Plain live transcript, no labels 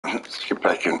Let's get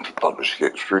back into Baldur's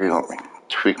Gate 3. Let me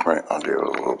tweak my audio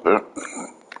a little bit.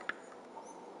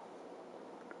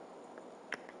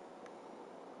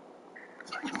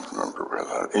 If I can remember where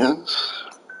that is.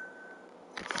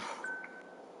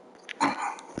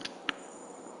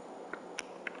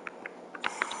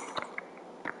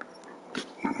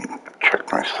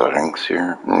 Check my settings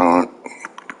here a moment.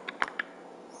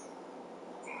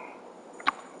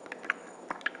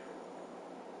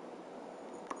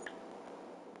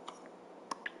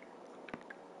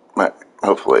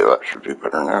 Hopefully that should be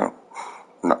better now.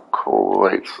 Not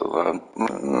quite so loud.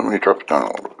 Let me drop it down a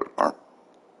little bit more.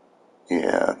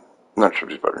 Yeah, that should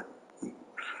be better.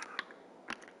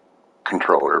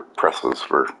 Controller presses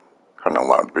were kind of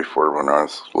loud before when I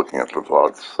was looking at the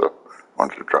VODs, so I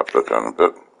wanted to drop that down a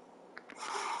bit.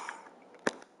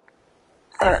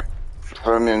 Alright,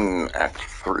 so I'm in Act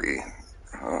 3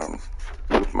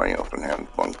 with my open hand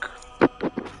monk.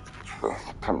 So,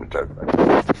 time to dive back.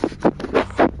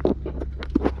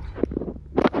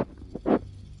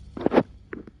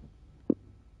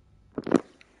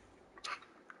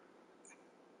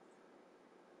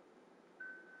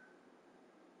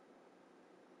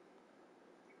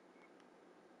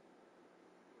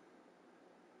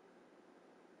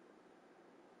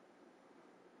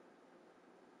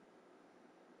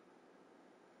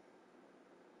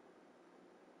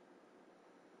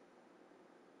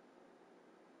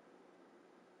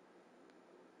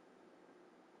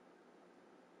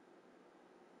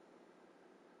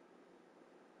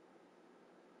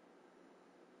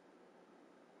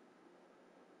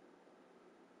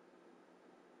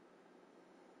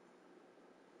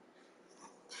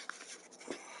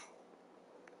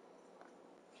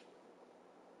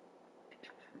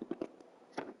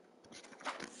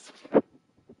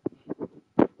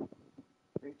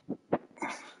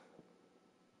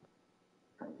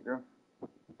 There you go.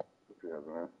 Hope you have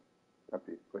a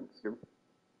happy Thanksgiving.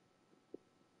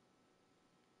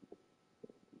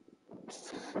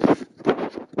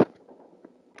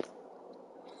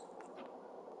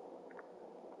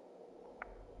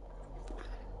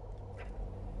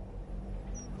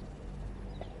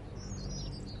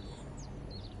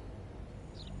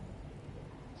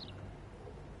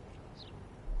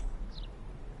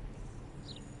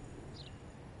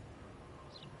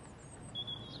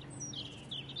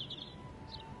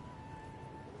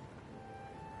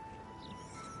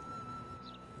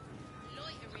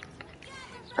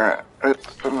 Alright,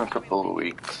 it's been a couple of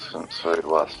weeks since I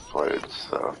last played,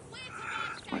 so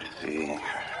let me see.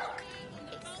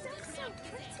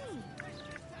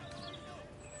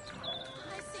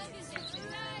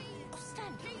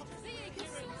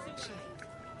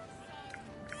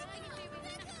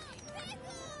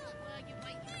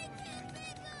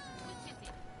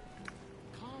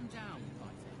 Calm down,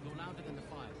 you're louder than the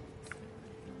fire.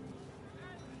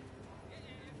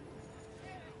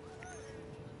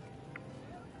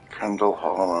 Kendall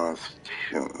Hall's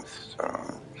Tombstones.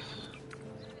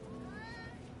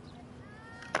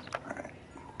 Alright.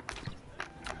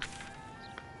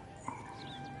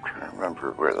 Trying to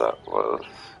remember where that was.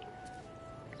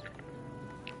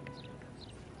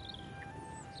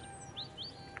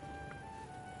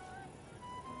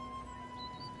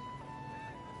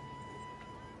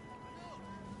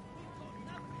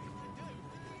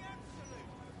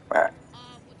 Alright,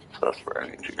 so that's where I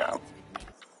need to go.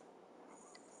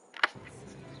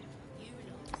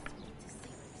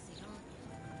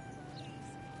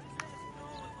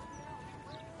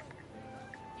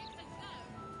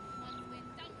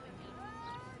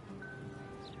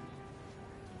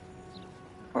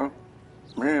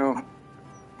 Well,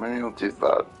 maybe I'll do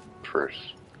that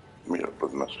first. Meet up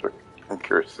with Mystic. I'm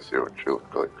curious to see what she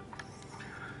looks like.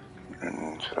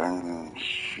 And I'm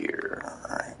here,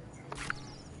 alright.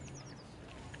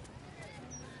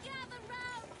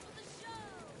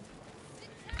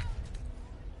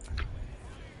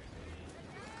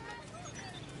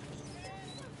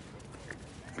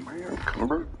 Am I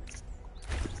encumbered?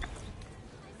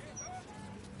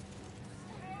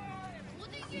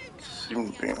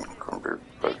 Seem to be encumbered,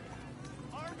 but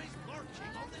Armies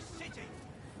marching on the city.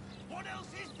 What else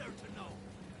is there to know?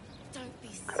 Don't be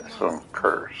okay, smart. so I'm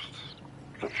cursed.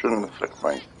 That shouldn't affect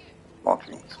my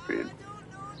walking speed.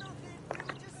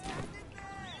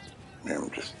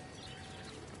 I'm just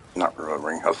not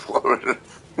remembering how slow it is.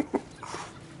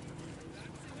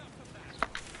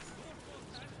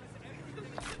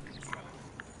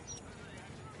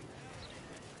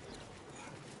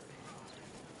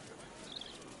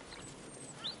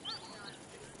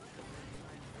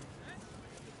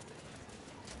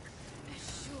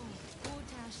 Sure,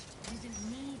 Bordash didn't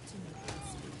need to make that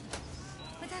speech.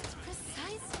 But that's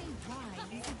precisely why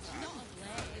he's a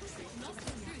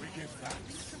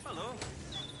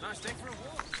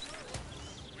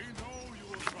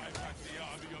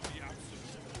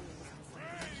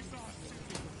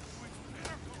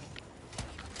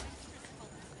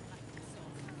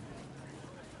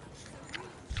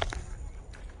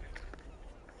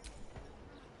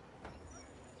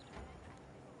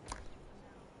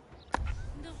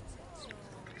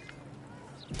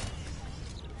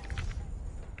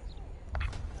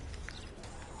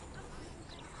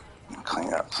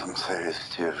Got some saves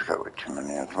too. I've got way too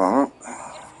many at the moment.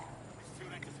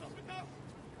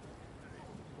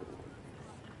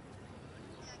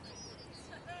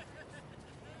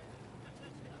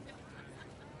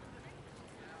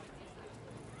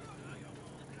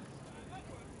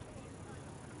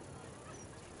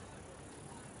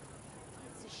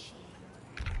 It's a shame.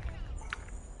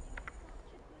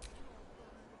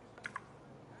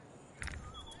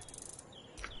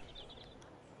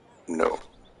 No.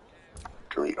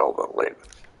 Delete all the labels.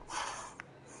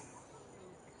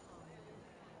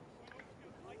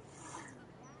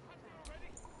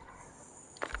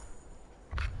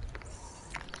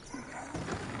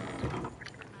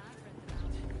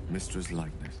 Mistra's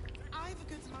likeness. I've a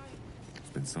good mind. It's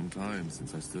been some time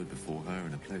since I stood before her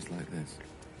in a place like this.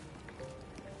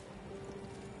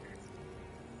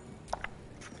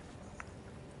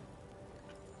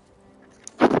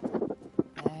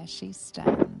 There she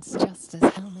stands, just as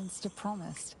Elminster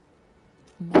promised.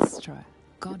 Mistra,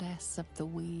 goddess of the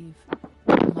weave,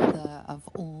 mother of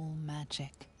all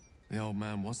magic. The old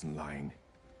man wasn't lying.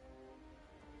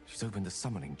 She's opened the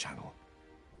summoning channel.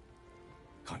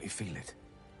 Can't you feel it?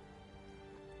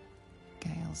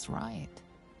 Gale's right.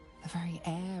 The very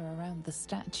air around the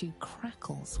statue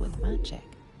crackles with magic.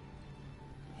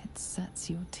 It sets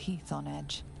your teeth on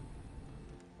edge.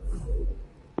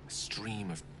 A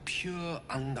stream of pure,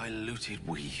 undiluted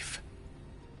weave.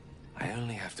 I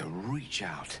only have to reach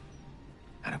out,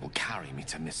 and it will carry me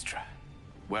to Mistra,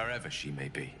 wherever she may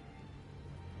be.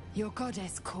 Your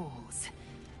goddess calls.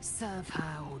 Serve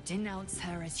her or denounce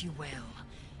her as you will,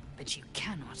 but you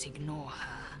cannot ignore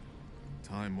her.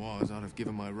 Time was, I'd have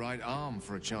given my right arm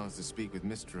for a chance to speak with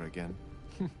Mistra again.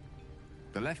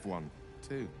 The left one,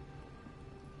 too.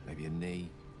 Maybe a knee.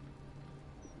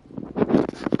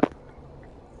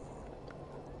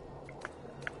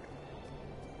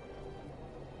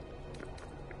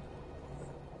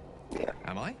 Yeah.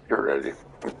 Am I? You're ready.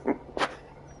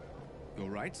 You're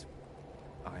right.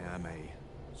 I am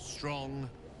a strong,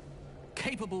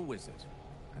 capable wizard.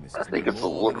 And this I is think no it's a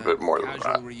more little than bit more than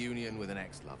casual that. reunion with an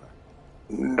ex-lover.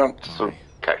 Not so My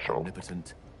casual.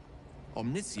 omnipotent,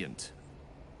 omniscient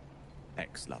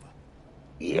ex-lover.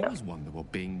 I Yeah. always wonder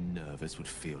what being nervous would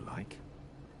feel like.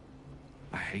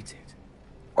 I hate it.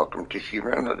 Welcome to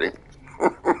humanity.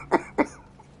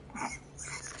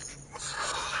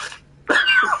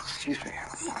 Excuse me.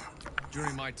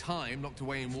 During my time locked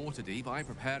away in Waterdeep, I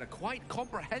prepared a quite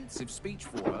comprehensive speech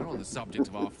for her on the subject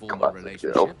of our former Classic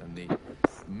relationship Jill. and the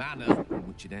manner in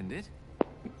which it ended.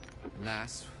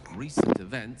 Alas, recent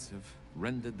events have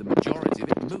rendered the majority of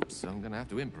it moot, so I'm going to have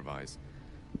to improvise.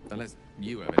 Unless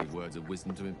you have any words of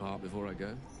wisdom to impart before I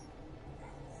go.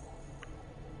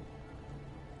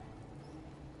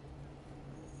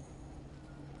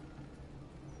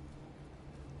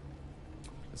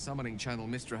 The summoning channel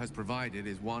Mistra has provided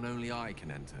is one only I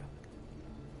can enter.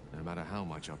 No matter how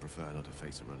much I prefer not to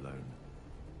face her alone.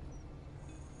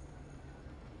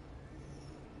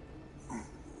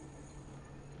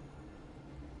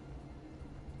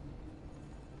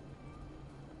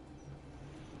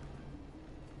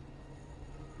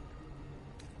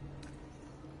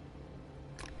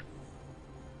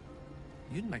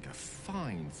 You'd make a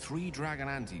fine three-dragon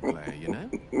anti-player, you know?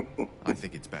 I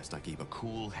think it's best I keep a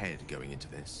cool head going into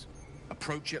this.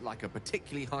 Approach it like a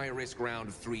particularly high-risk round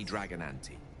of three-dragon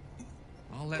ante.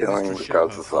 I'll let Killing Mistra the show her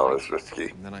gods is always fight, risky.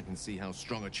 and then I can see how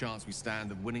strong a chance we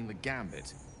stand of winning the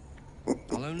gambit.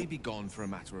 I'll only be gone for a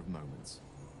matter of moments.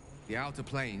 The Outer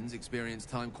Planes experience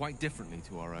time quite differently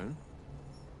to our own.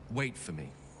 Wait for me.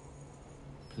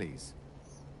 Please.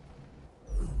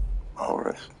 All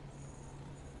right.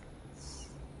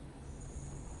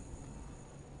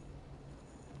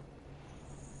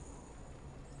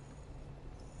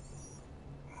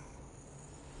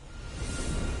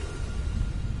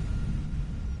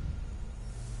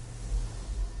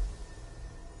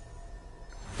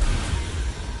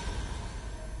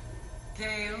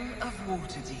 Gale of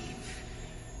Waterdeep.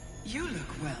 You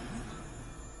look well.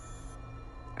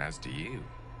 As do you.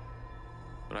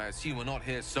 But I assume we're not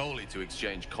here solely to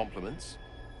exchange compliments.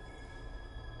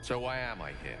 So why am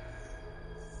I here?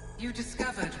 You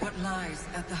discovered what lies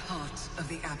at the heart of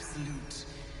the Absolute,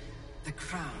 the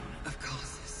crown of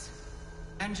Karsus.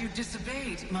 And you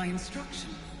disobeyed my instruction.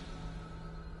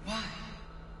 Why?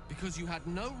 Because you had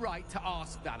no right to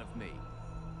ask that of me.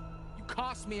 You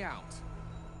cast me out.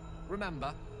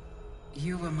 Remember?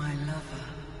 You were my lover,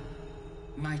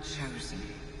 my chosen.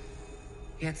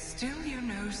 Yet still you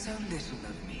know so little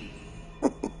of me.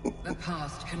 The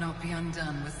past cannot be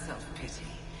undone with self-pity,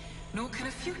 nor can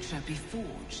a future be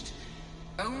forged.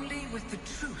 Only with the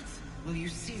truth will you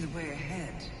see the way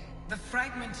ahead. The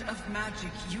fragment of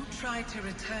magic you tried to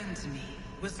return to me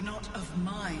was not of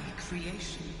my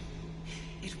creation.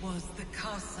 It was the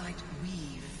Karsite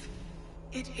Weave.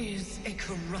 It is a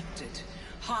corrupted,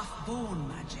 half-born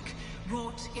magic,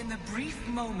 wrought in the brief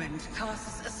moment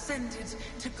Karsus ascended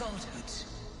to godhood.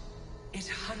 It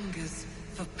hungers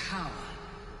for power,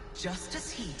 just as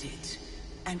he did,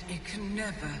 and it can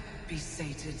never be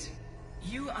sated.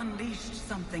 You unleashed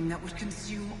something that would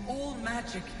consume all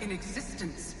magic in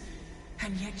existence,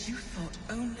 and yet you thought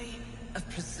only of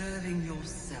preserving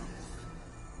yourself.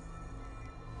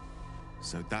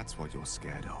 So that's what you're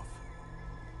scared of.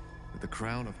 With the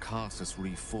crown of Karsus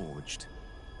reforged,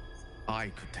 I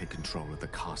could take control of the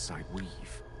Karsite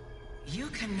Weave. You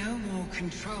can no more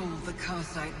control the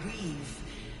Karsite Weave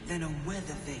than a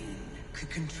weather vane could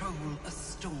control a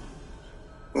storm.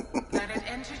 That it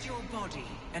entered your body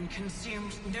and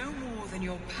consumed no more than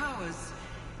your powers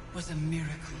was a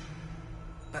miracle.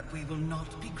 But we will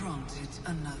not be granted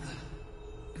another.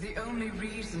 The only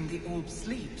reason the orb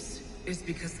sleeps is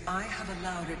because I have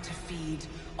allowed it to feed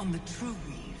on the true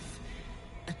weave.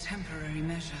 A temporary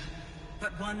measure,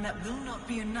 but one that will not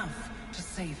be enough to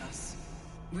save us.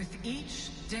 With each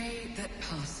day that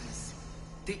passes,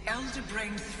 the Elder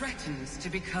Brain threatens to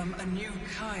become a new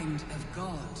kind of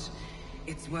god.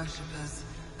 Its worshippers,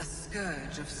 a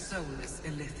scourge of soulless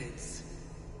illithids.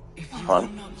 If you will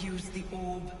not use the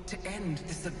orb to end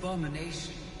this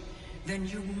abomination, then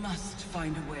you must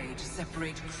find a way to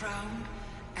separate crown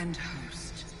and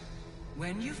host.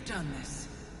 When you've done this,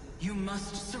 you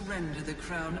must surrender the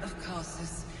crown of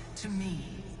Karsus to me.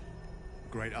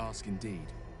 Great ask indeed.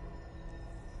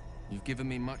 You've given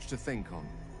me much to think on,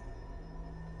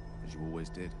 as you always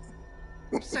did.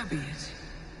 So be it.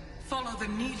 Follow the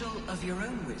needle of your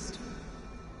own wisdom.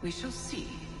 We shall see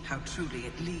how truly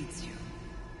it leads you.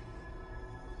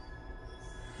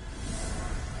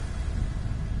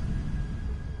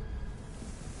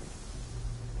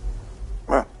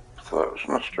 Well, so that was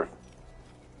mystery.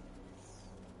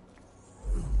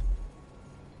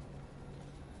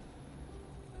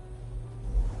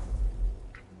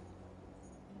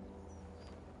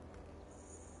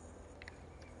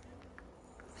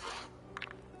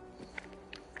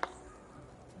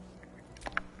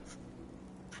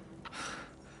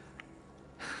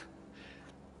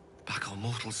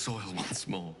 Mortal soil once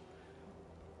more.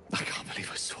 I can't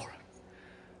believe I saw her.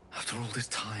 After all this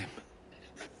time.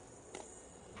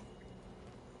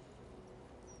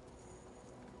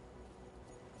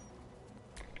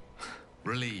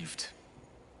 Relieved.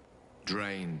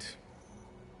 Drained.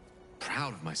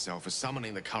 Proud of myself for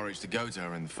summoning the courage to go to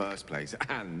her in the first place.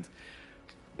 And,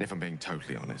 if I'm being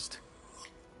totally honest,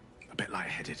 a bit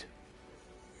lightheaded.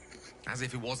 As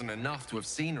if it wasn't enough to have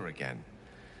seen her again.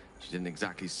 She didn't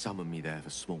exactly summon me there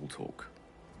for small talk.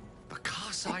 The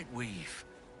Karsite Weave.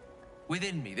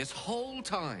 Within me this whole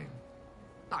time.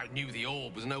 I knew the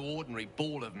orb was no ordinary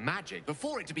ball of magic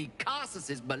before it to be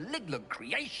Karsus's malignant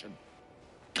creation.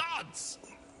 Gods!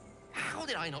 How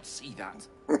did I not see that?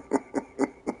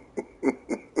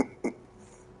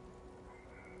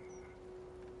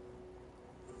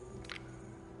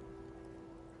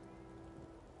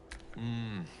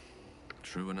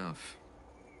 True enough.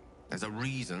 There's a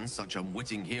reason such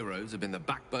unwitting heroes have been the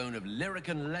backbone of lyric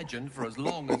and legend for as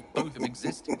long as both have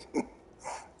existed.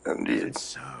 Indeed. And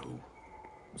so,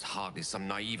 I was hardly some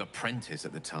naive apprentice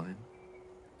at the time.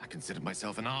 I considered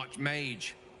myself an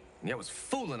archmage, and yet was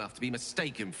fool enough to be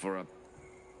mistaken for a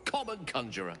common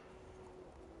conjurer.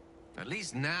 At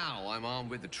least now I'm armed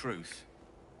with the truth,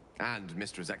 and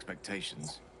Mistra's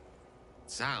expectations.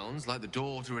 Sounds like the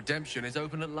door to redemption is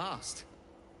open at last.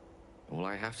 All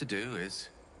I have to do is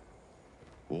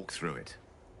walk through it,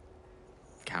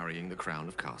 carrying the crown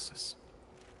of Karsus.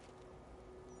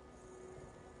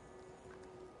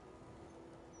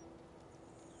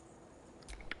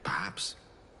 Perhaps.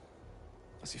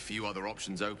 I see few other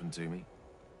options open to me.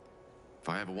 If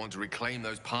I ever want to reclaim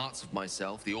those parts of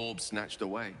myself the orb snatched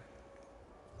away.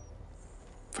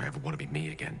 If I ever want to be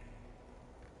me again.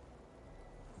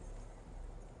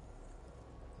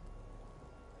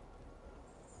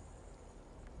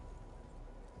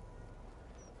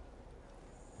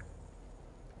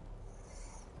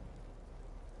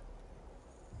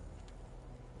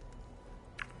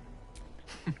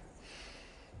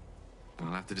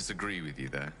 I'll have to disagree with you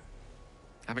there.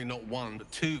 Having not one but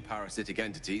two parasitic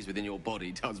entities within your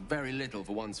body does very little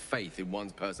for one's faith in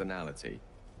one's personality.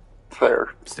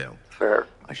 Fair. Still, Fair.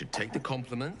 I should take the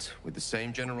compliment with the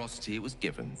same generosity it was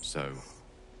given, so...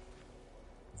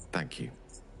 thank you.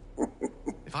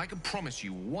 If I can promise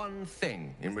you one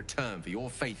thing in return for your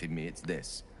faith in me, it's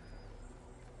this.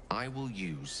 I will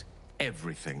use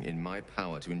everything in my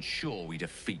power to ensure we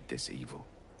defeat this evil.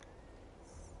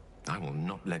 I will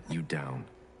not let you down.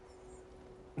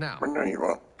 Now, No, you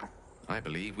won't. I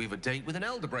believe we've a date with an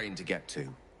elder brain to get to.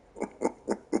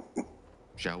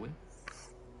 Shall we?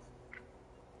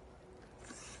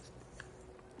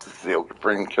 Is the elder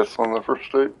brain kiss on the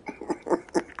first date?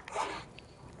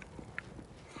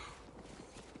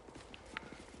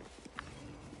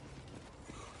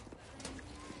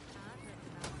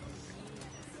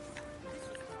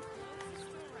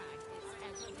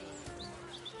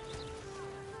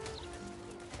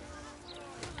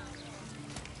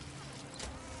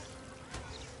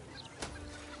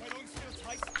 My lungs feel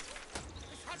tight.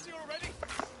 Is Hattie already?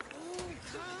 Oh,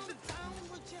 calm down,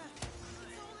 would ya?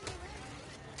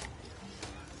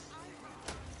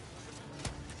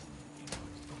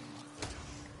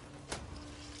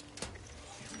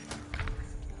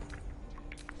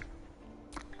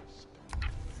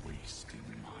 Wasting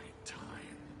my time.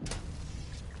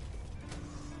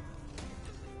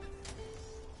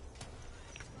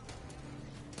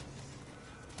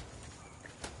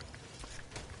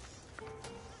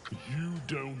 You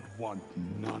don't want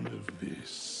none of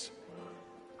this.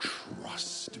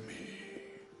 Trust me.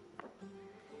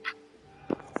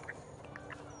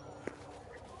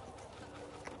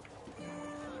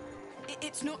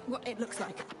 It's not what it looks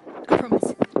like. I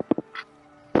promise.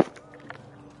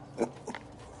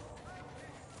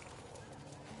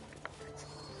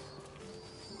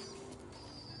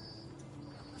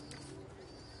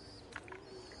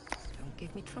 Don't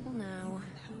give me trouble now.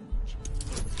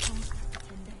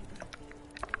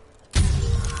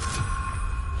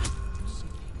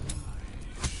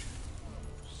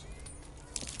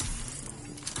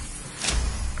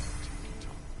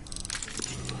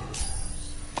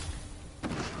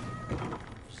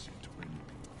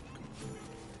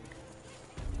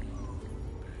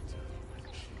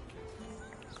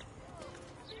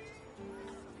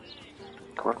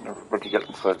 Come on, everybody get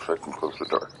inside so I can close the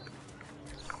door.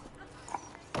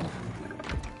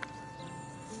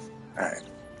 Alright.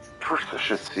 First I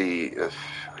should see if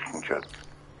I can get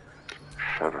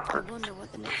Shadowheart I wonder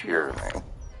what the next here move is. now.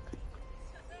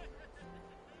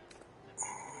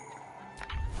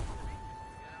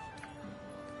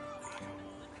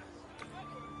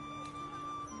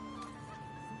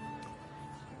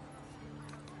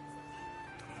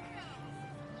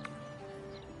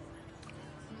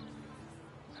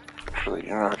 Actually, you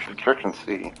know, I should check and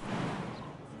see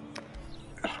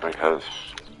if I have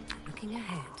Looking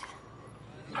ahead.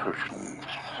 potions.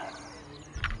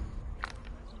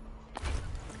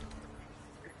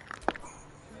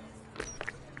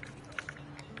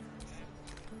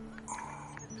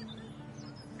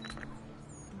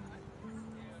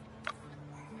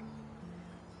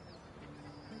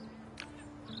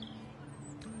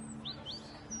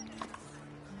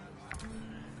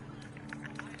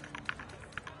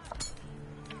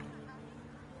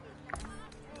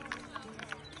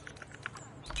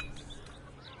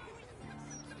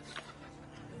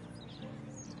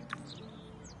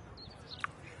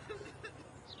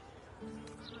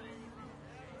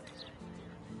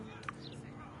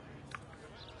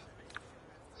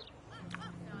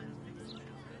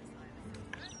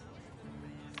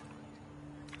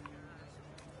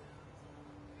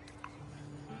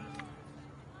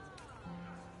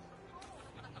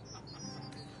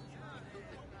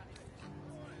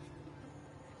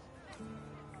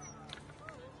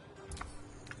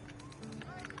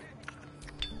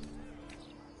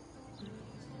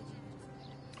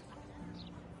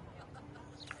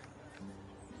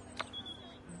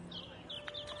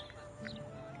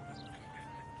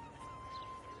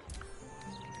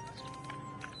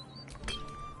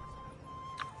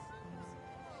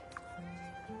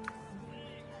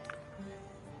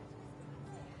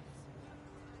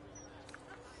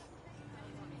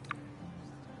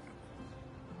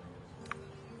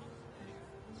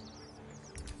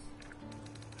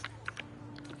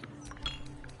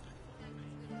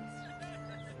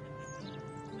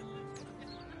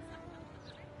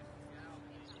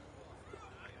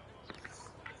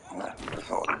 That doesn't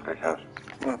look like I have.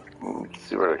 Let's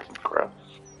see what I can grab.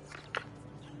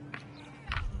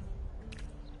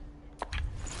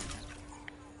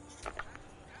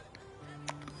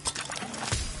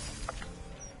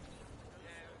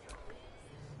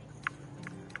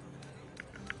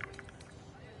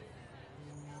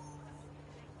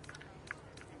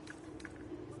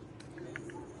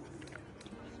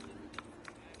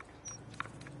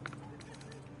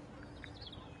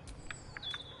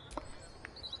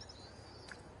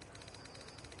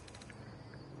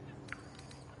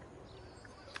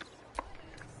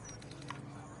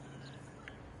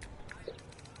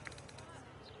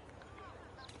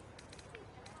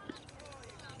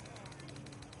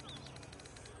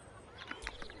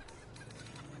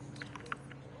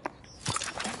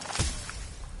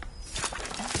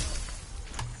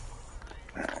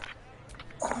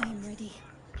 I am ready.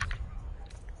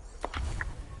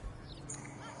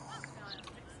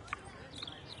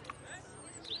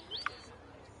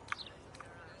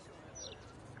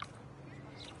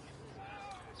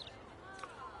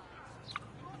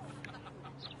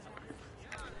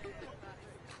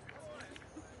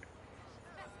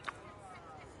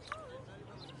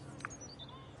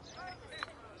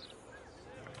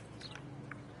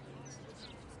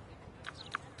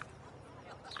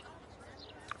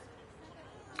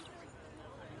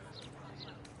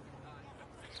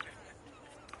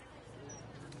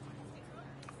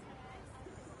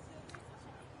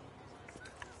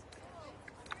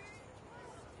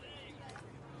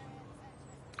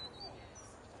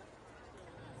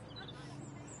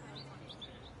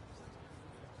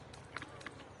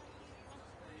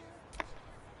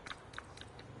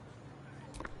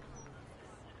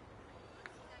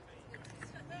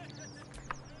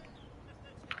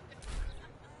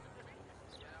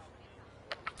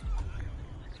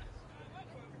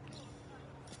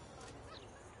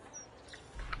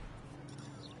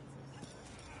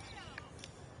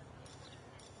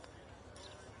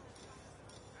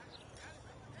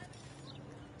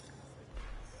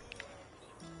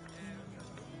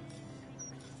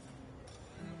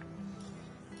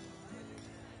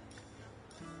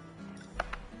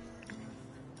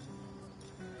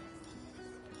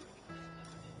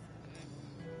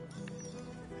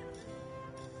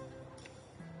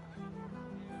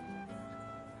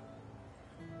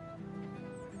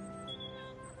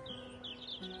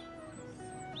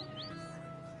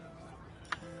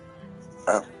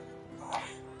 Uh,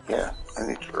 yeah, I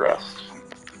need to rest.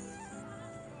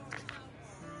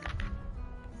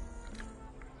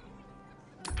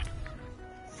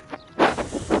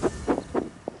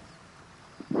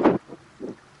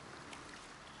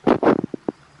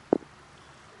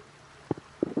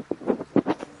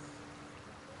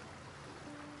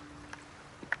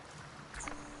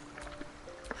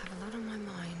 I have a lot on my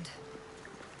mind.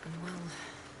 And well,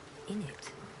 in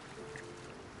it.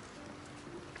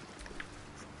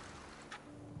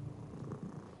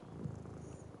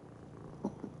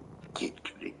 Cute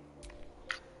kitty.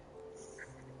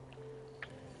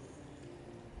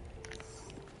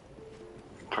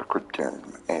 Talk with Darren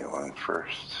Aelin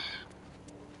first.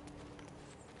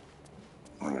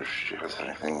 Wonder if she has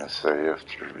anything to say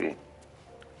after we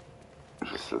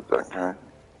visited that guy.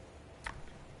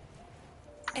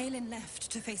 Aelin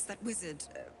left to face that wizard,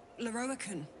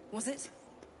 Leroican, was it?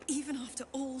 Even after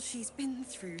all she's been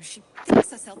through, she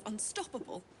thinks herself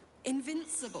unstoppable,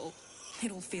 invincible.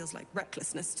 It all feels like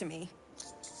recklessness to me.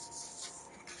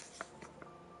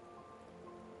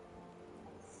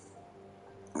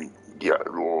 Yeah,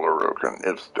 Lorokan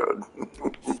is dead.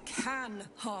 He can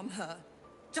harm her.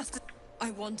 Just as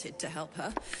I wanted to help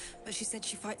her, but she said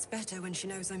she fights better when she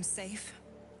knows I'm safe.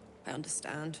 I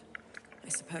understand, I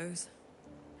suppose.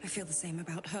 I feel the same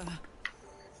about her.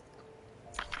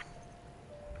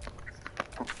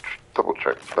 Double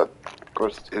check that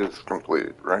quest is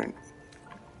completed, right?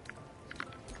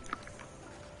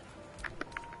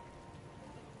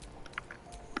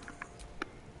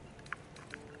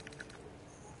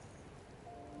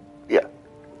 Yeah,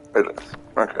 it is.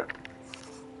 Okay.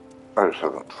 I just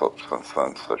haven't slept since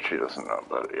then, so she doesn't know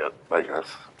about it yet, I guess.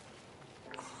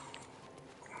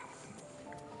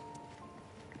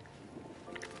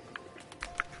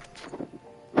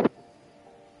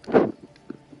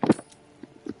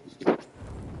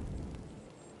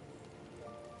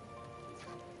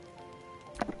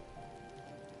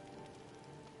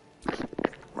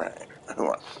 Right. Who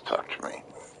wants to talk to me?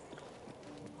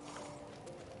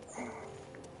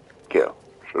 Gil.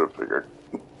 Should have figured.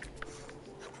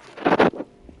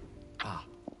 Ah,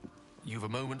 you've a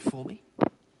moment for me?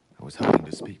 I was hoping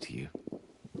to speak to you.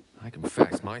 I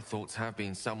confess, my thoughts have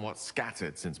been somewhat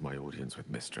scattered since my audience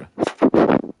with Mistra.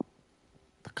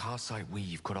 The Karsite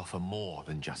Weave could offer more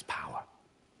than just power.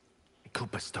 It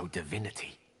could bestow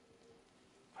divinity.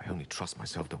 I only trust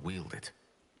myself to wield it.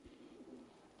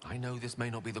 I know this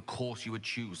may not be the course you would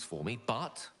choose for me,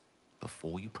 but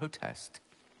before you protest,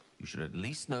 you should at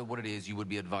least know what it is you would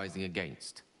be advising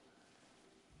against.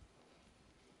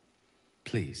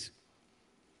 Please,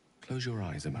 close your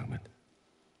eyes a moment.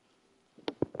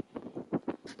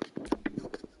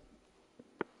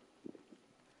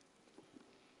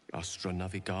 Astra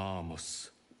navigamus.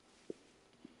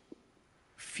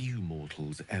 Few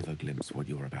mortals ever glimpse what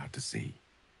you're about to see.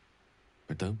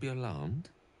 But don't be alarmed.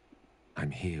 I'm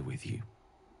here with you.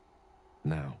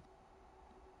 Now,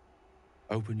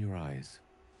 open your eyes.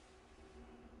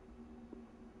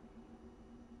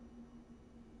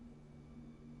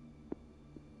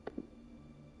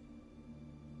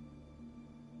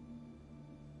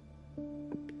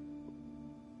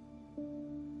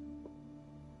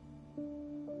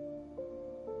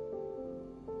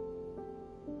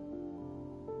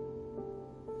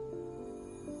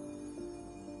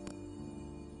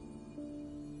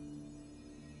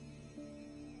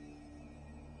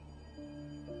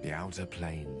 The outer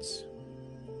planes.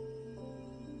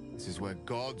 This is where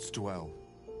gods dwell.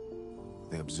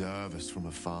 They observe us from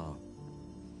afar,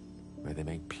 where they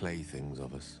make playthings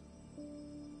of us.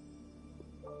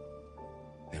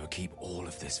 They will keep all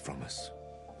of this from us.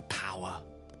 The power,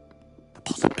 the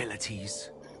possibilities.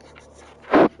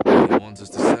 They want us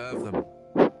to serve them,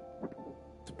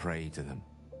 to pray to them,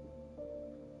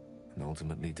 and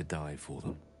ultimately to die for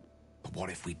them. But what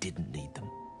if we didn't need them?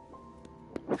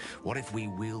 What if we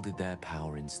wielded their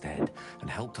power instead and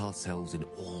helped ourselves in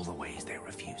all the ways they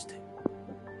refused to?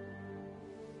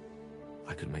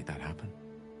 I could make that happen.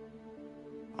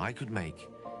 I could make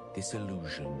this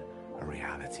illusion a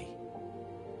reality,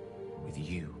 with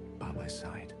you by my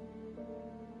side.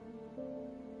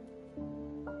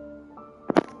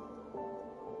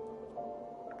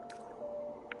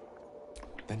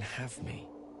 Then have me,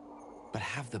 but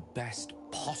have the best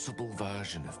possible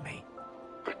version of me.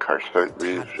 The Karstite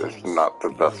is not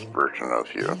the best version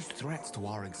of you. These threats to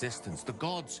our existence, the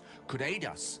gods could aid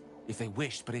us if they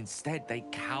wished, but instead they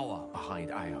cower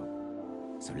behind Io.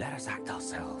 So let us act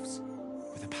ourselves.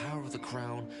 With the power of the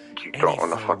crown, You any don't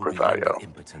want to foe fuck will with be rendered Io.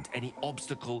 impotent. Any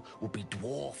obstacle will be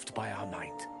dwarfed by our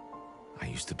might. I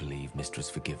used to believe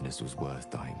Mistress Forgiveness was worth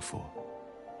dying for.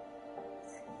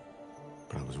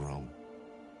 But I was wrong.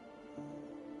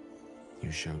 You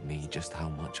showed me just how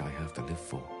much I have to live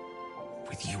for.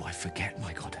 With you, I forget,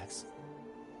 my goddess.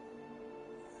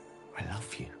 I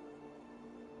love you.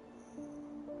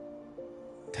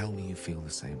 Tell me you feel the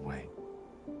same way.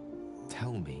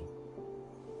 Tell me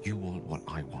you want what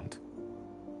I want.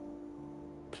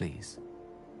 Please.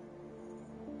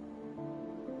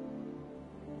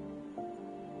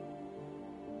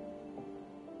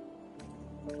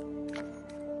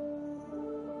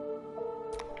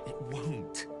 It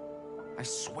won't. I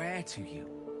swear to you.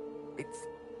 It's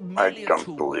merely I a don't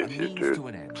tool, believe a you, means dude. to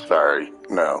an end. Sorry,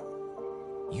 no.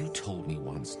 You told me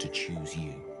once to choose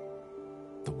you,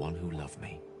 the one who loved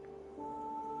me.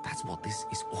 That's what this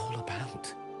is all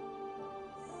about.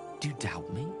 Do you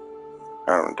doubt me?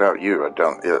 I don't doubt you, I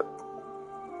doubt it.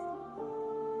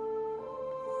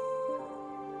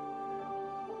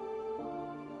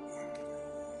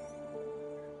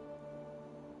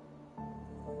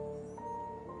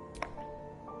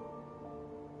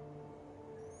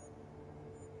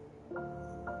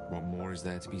 What more is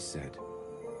there to be said?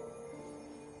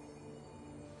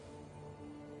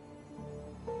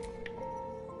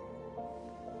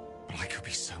 But I could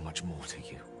be so much more to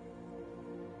you.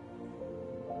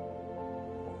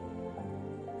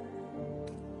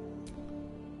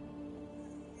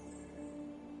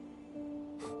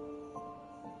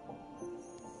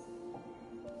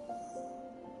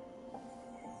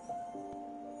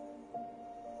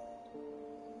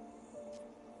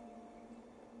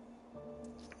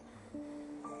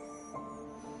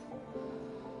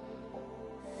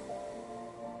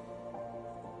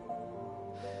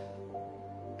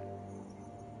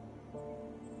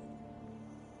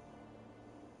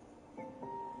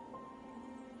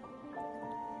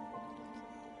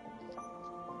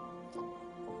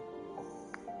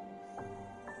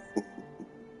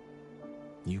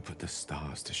 You put the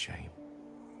stars to shame.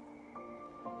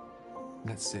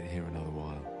 Let's sit here another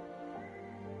while.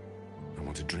 I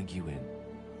want to drink you in.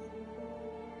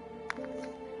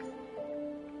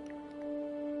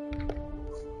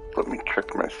 Let me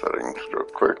check my settings real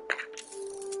quick.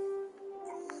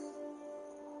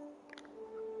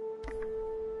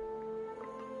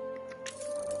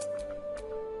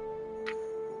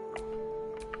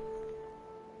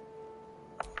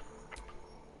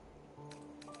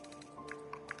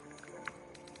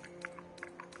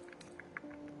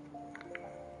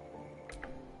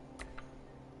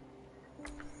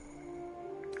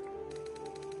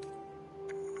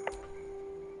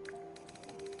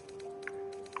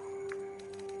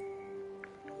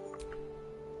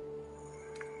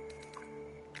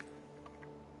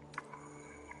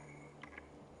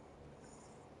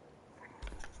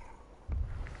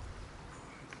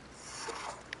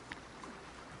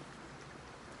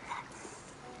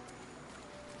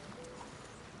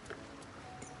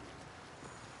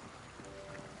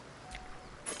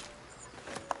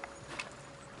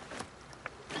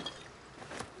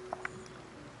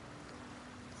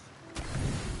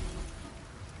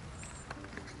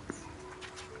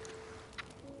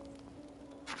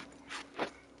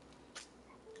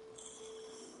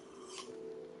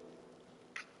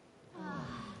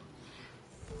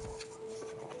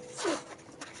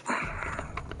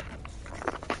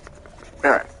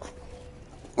 Alright.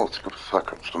 Let's go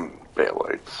suck up some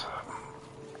Balites.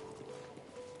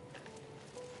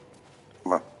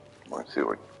 Come on. Let's see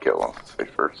what Gil wants to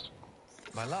say first.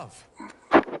 My love,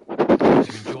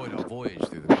 guess you enjoyed our voyage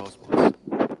through the cosmos.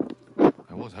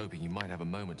 I was hoping you might have a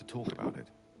moment to talk about it.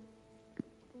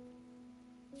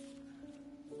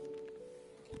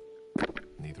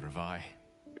 Neither have I.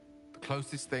 The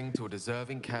closest thing to a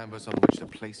deserving canvas on which to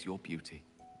place your beauty.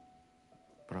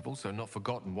 But I've also not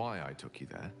forgotten why I took you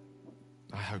there.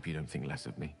 I hope you don't think less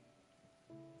of me.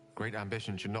 Great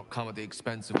ambition should not come at the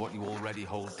expense of what you already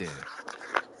hold dear.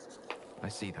 I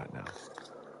see that now.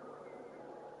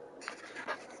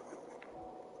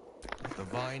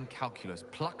 Divine calculus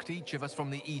plucked each of us from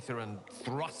the ether and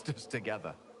thrust us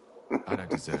together. I don't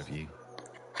deserve you,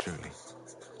 truly.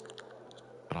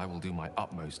 But I will do my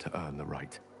utmost to earn the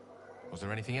right. Was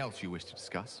there anything else you wish to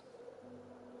discuss?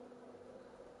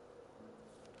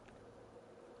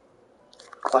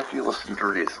 Glad you listened to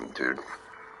reason, dude.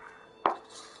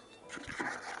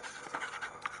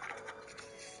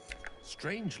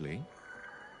 Strangely,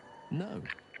 no.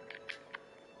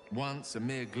 Once, a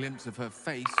mere glimpse of her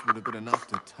face would have been enough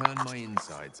to turn my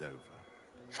insides over.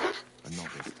 But not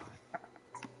this time.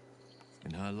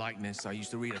 In her likeness, I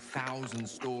used to read 1,000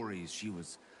 stories. She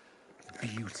was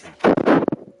beauty,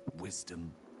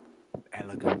 wisdom,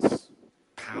 elegance,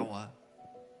 power.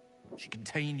 She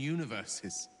contained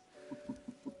universes.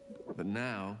 But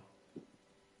now,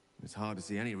 it's hard to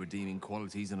see any redeeming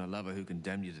qualities in a lover who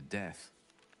condemned you to death.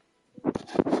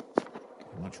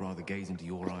 I'd much rather gaze into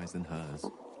your eyes than hers.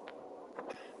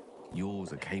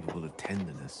 Yours are capable of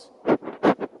tenderness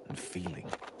and feeling.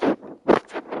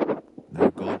 No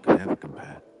god could ever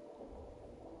compare.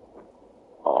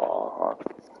 Aww.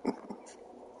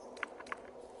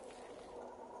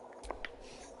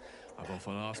 I've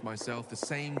often asked myself the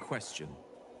same question,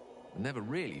 and never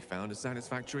really found a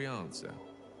satisfactory answer.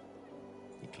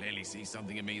 You clearly see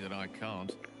something in me that I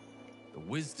can't. The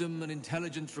wisdom and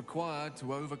intelligence required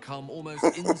to overcome almost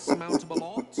insurmountable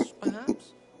odds,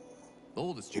 perhaps?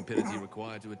 Or the stupidity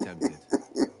required to attempt it.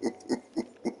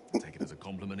 Take it as a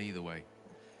compliment either way.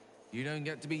 You don't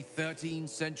get to be 13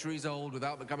 centuries old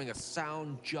without becoming a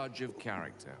sound judge of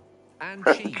character. And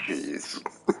cheese. Cheese.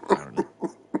 Apparently.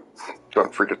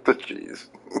 Don't forget the cheese.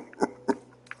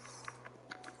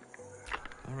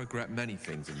 I regret many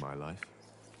things in my life.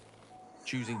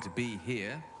 Choosing to be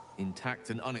here, intact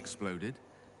and unexploded,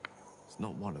 is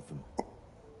not one of them.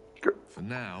 Good. For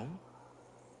now,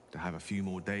 to have a few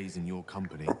more days in your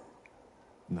company,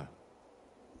 no.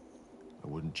 I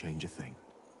wouldn't change a thing.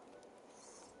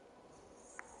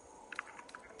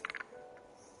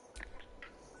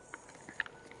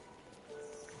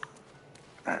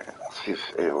 Alright, let's see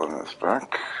if Aelin is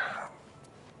back.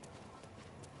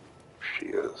 She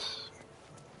is.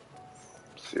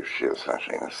 See if she has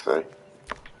anything to say.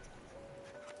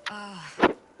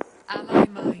 Ally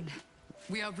mine,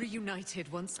 we are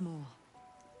reunited once more.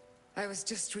 I was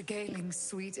just regaling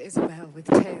sweet Isabel with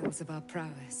tales of our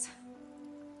prowess.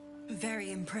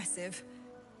 Very impressive.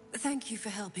 Thank you for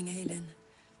helping Aelin.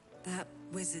 That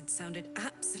wizard sounded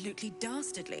absolutely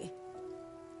dastardly.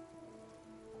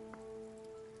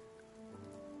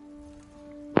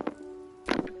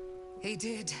 He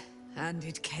did, and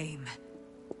it came.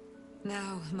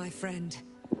 Now, my friend,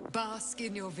 bask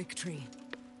in your victory.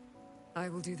 I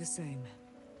will do the same.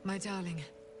 My darling,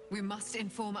 we must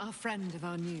inform our friend of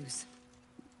our news.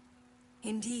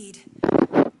 Indeed.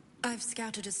 I've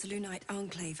scouted a Selûnite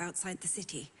enclave outside the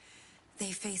city.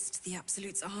 They faced the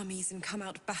Absolute's armies and come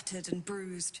out battered and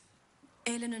bruised.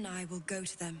 Aelin and I will go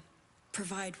to them,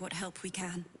 provide what help we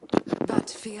can. But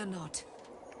fear not.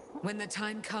 When the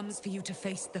time comes for you to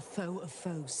face the foe of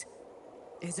foes,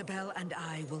 Isabel and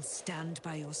I will stand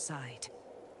by your side.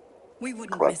 We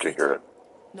wouldn't Glad miss to it. hear it.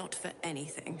 Not for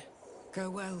anything. Go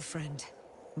well, friend.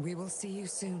 We will see you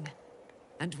soon.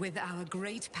 And with our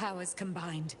great powers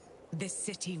combined, this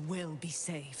city will be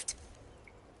saved.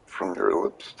 From your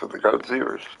lips to the god's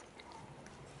ears.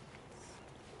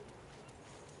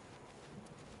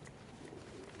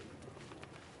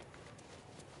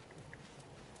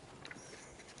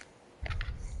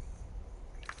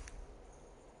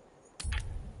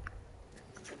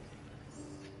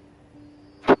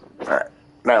 Alright,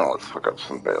 now let's hook up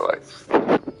some daylights.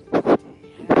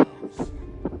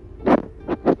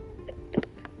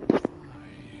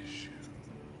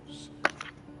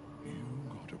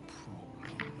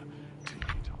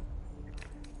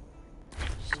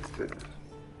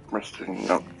 Resting,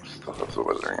 nope, still has the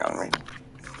withering on me.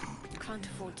 Can't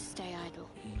afford to stay idle.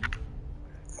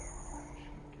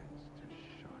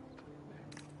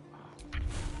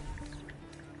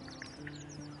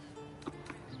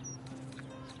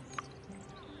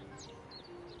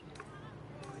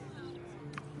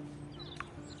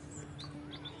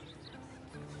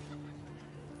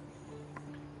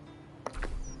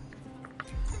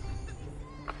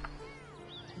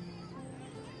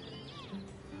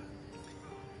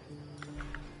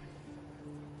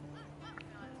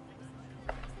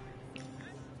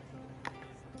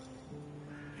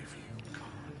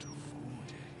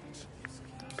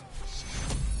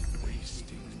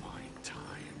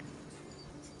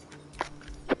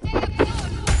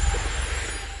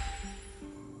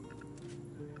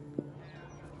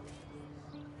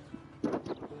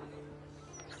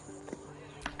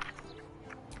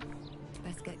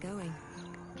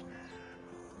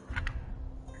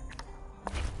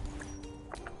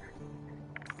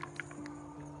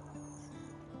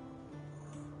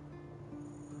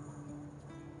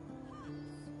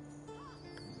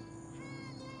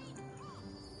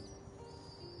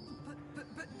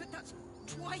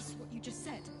 twice what you just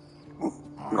said.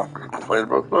 I'm not going to complain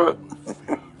about that.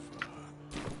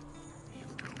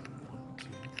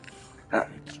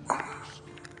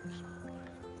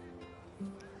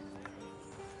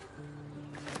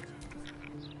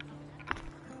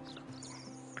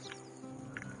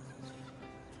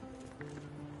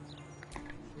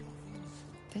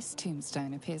 This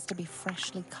tombstone appears to be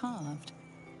freshly carved.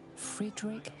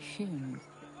 Friedrich Hume,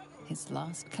 his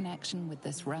last connection with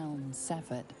this realm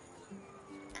severed.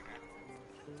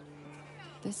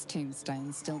 This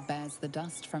tombstone still bears the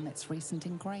dust from its recent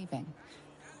engraving.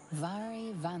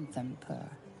 Vari Vanthempur,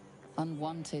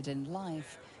 unwanted in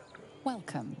life,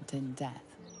 welcomed in death.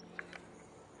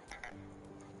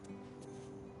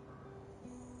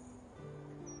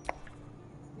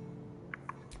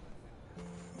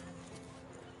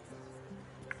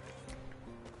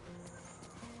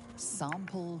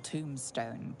 Sample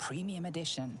tombstone, premium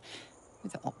edition,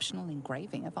 with optional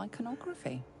engraving of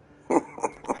iconography.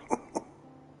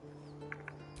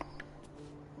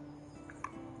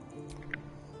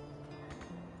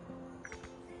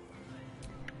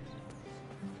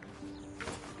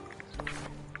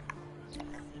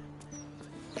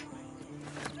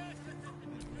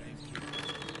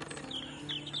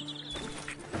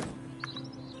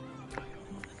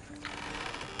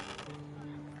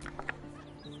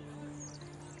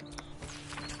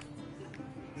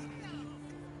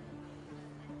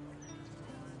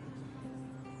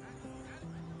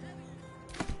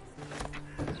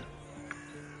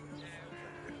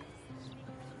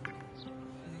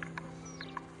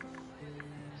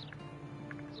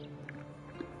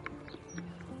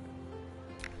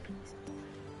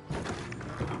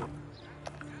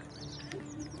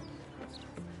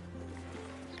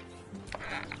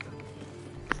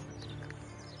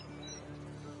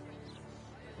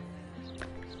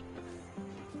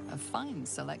 A fine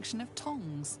selection of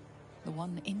tongs. The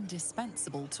one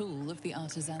indispensable tool of the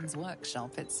artisan's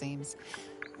workshop, it seems.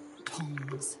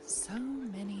 Tongs. So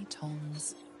many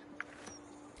tongs.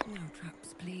 No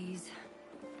traps, please.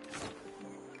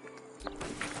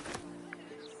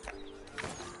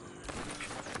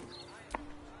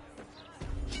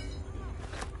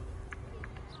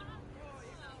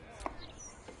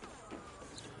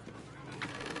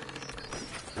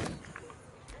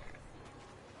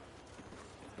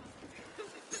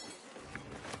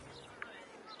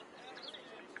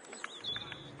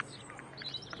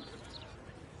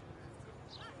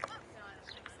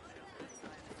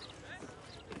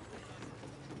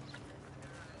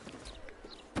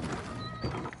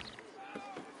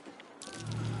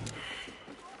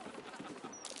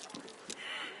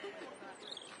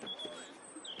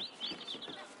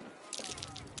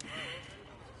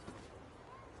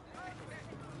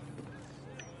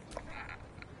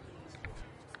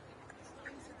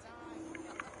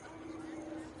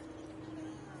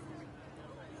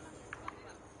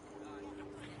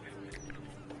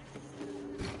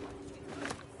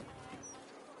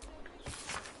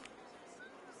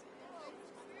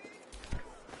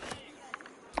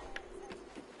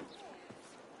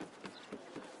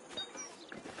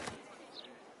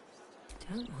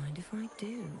 Don't mind if I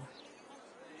do.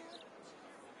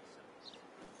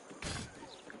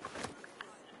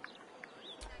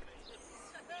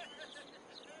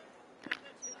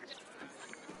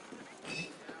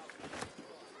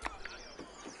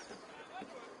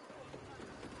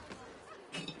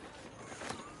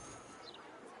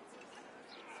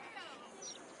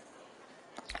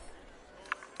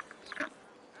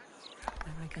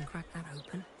 Whether I can crack that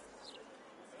open.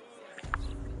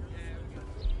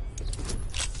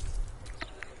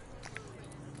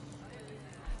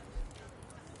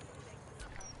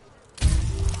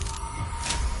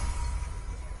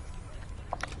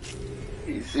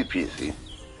 Easy peasy.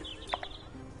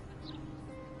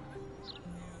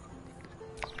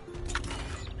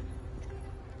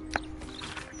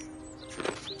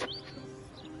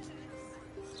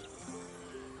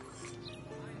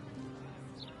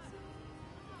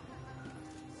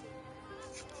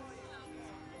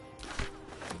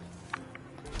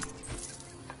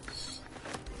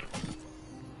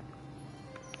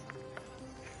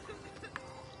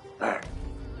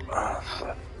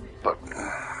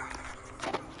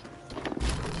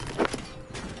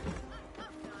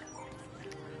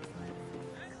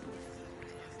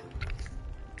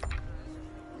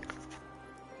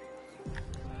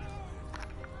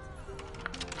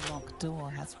 Locked door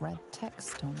has red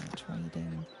text on it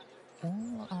reading,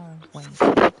 "All are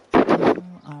awaited,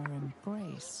 all are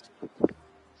embraced.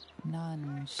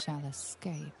 None shall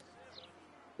escape."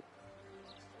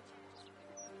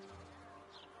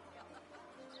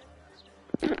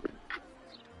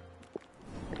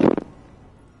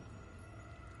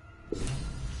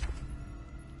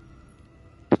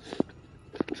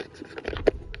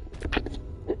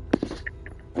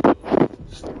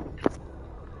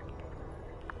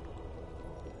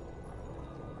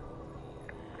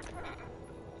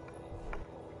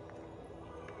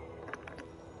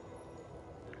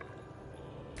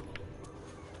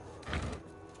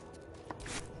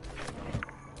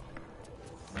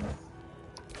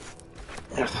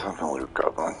 Yes, I'm a loot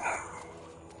goblin.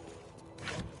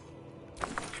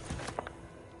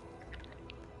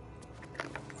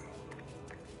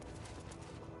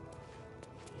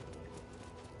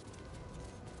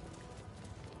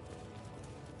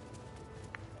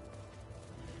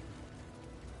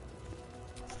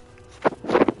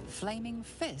 Flaming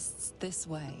fists this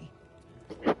way.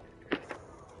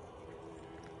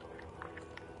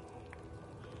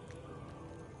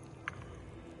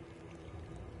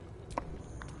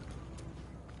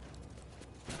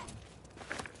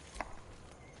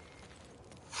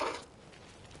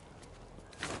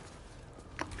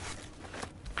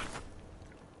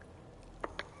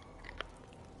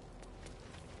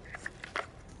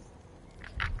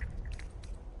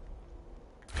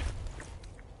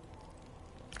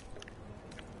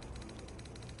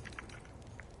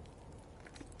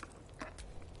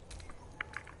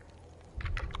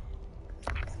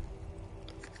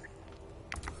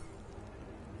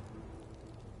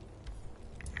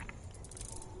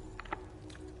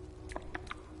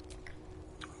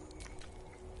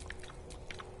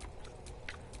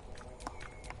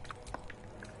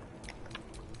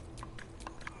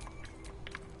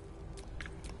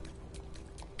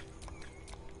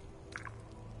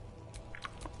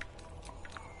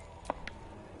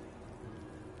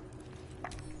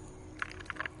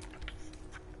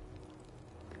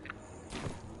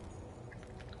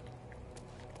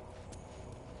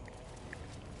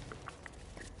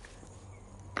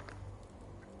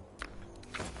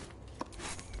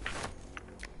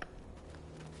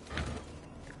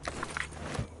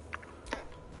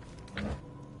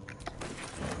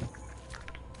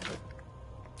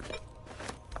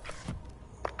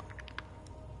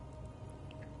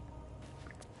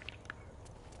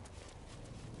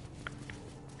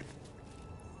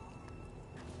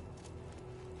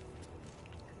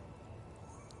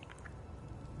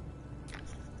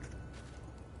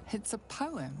 It's a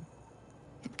poem.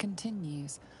 It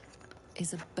continues,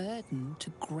 is a burden to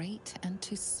great and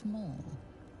to small.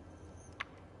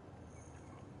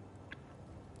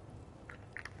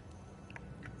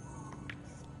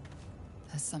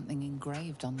 There's something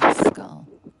engraved on the skull.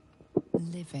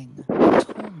 Living,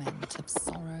 torment of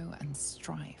sorrow and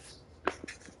strife.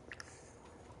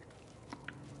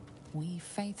 We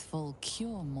faithful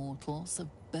cure mortals of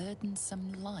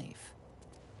burdensome life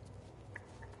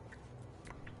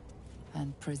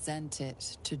and present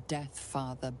it to Death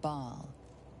Father Baal.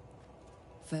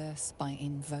 Verse by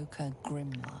Invoker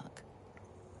Grimlark.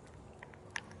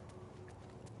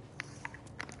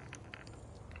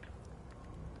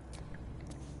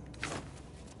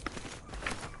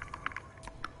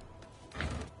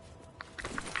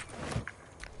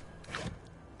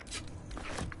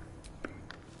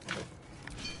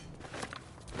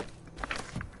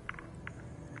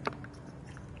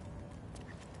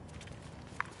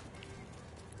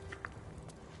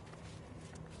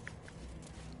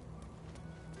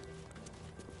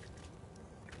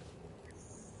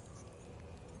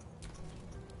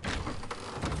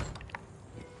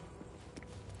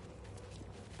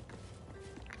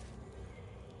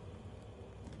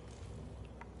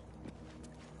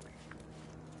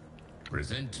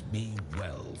 Present me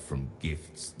well from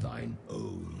gifts thine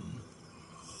own,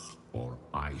 or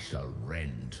I shall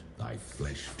rend thy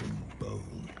flesh from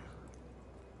bone.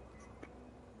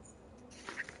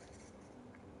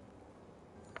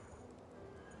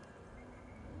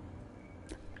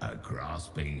 A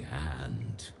grasping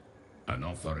hand, an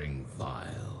offering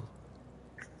vile.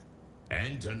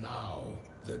 Enter now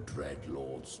the dread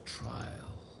Lord's trial.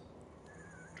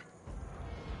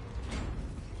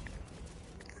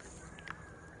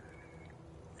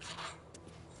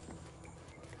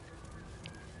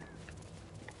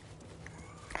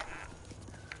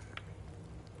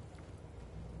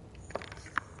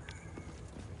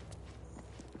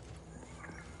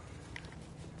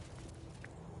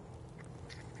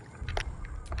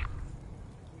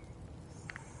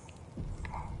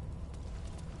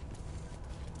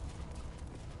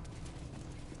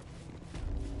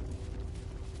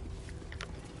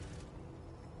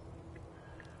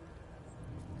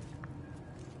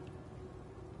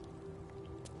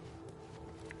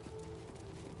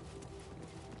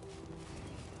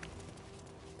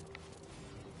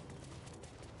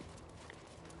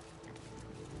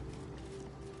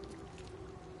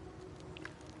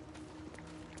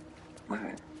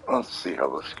 Let's see how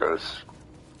this goes.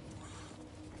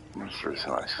 That's the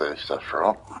reason I say stuff for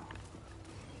all.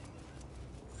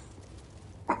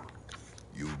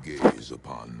 You gaze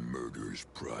upon murder's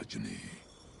progeny,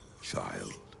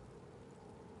 child.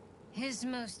 His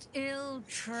most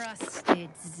ill-trusted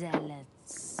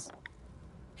zealots.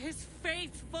 His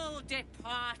faithful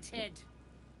departed.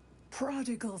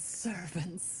 Prodigal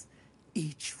servants,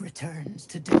 each returns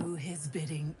to do his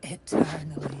bidding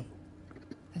eternally.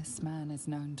 This man is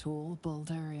known to all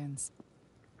Baldurians,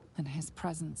 and his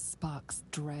presence sparks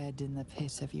dread in the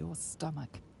pit of your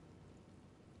stomach.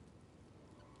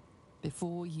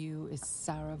 Before you is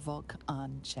Saravok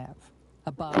Arnchev,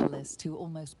 a Baalist who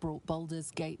almost brought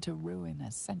Baldur's Gate to ruin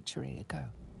a century ago.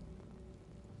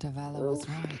 Devala was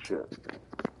right.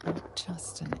 Not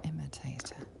just an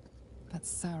imitator, but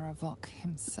Saravok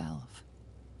himself.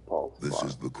 This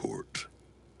is the court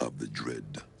of the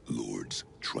Dread Lord's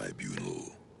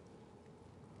Tribunal.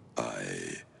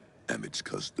 I am its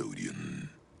custodian.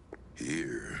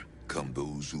 Here come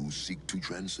those who seek to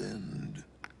transcend,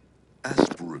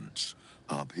 aspirants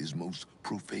of his most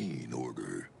profane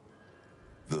order,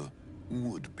 the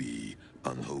would-be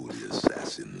unholy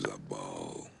assassins of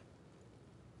Baal.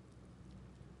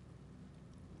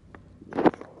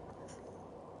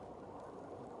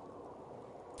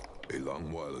 A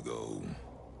long while ago,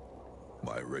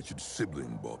 my wretched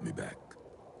sibling brought me back.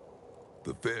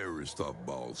 The fairest of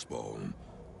Baal spawn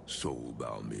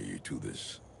soul-bound me to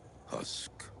this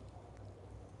husk.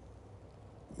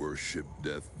 Worship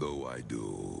death though I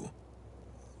do,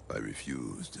 I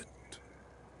refused it.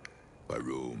 I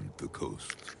roamed the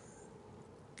coast,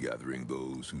 gathering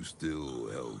those who still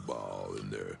held Baal in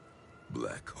their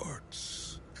black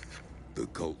hearts. The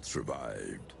cult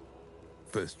survived,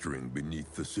 festering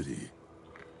beneath the city,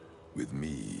 with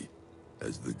me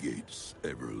as the gate's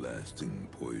everlasting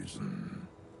poison.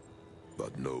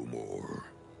 But no more,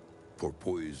 for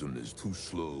poison is too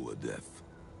slow a death.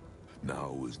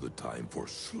 Now is the time for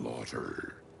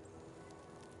slaughter.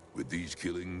 With these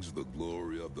killings, the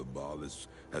glory of the Baalists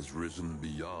has risen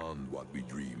beyond what we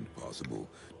dreamed possible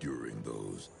during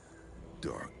those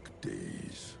dark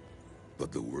days.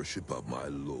 But the worship of my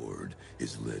lord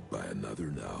is led by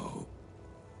another now.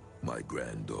 My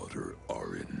granddaughter,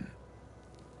 Arin.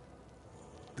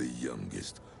 The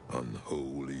youngest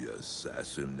unholy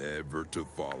assassin ever to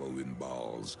follow in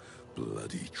Baal's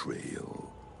bloody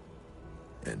trail.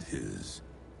 And his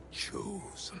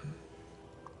chosen.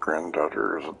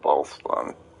 Granddaughter is a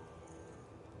Balthlan.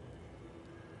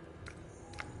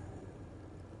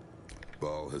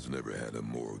 Baal has never had a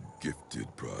more gifted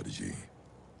prodigy.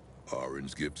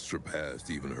 Arin's gifts surpassed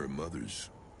even her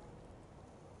mother's.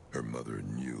 Her mother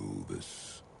knew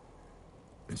this,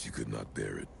 and she could not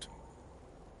bear it.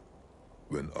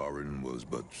 When Arin was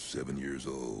but 7 years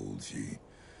old, she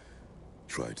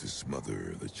tried to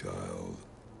smother the child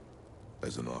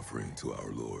as an offering to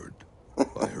our Lord.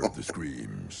 I heard the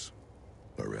screams.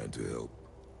 I ran to help,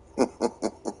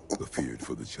 but feared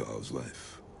for the child's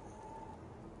life.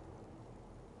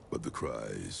 But the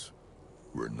cries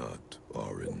were not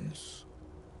Arin's.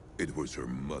 It was her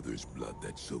mother's blood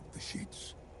that soaked the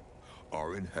sheets.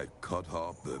 Arin had cut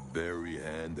off the very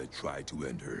hand that tried to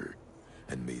end her,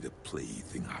 and made a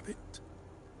plaything of it.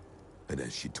 And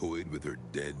as she toyed with her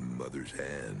dead mother's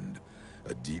hand,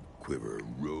 a deep quiver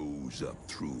rose up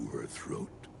through her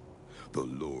throat. The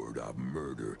Lord of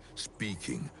Murder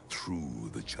speaking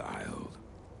through the child.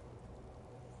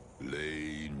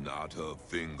 Lay not a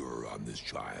finger on this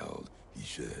child, he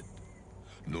said,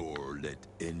 nor let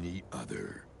any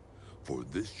other, for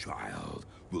this child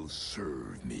will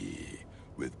serve me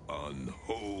with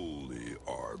unholy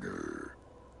ardor.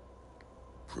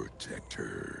 Protect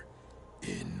her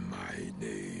in my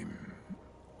name.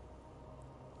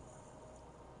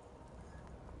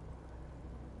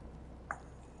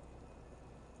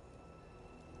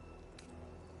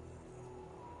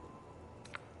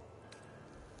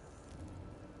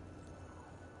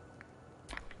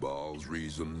 Baal's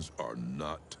reasons are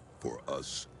not for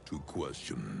us to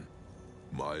question.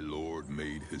 My lord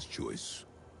made his choice.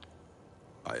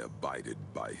 I abided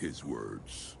by his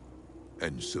words.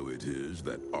 And so it is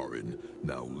that Arin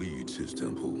now leads his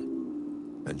temple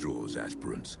and draws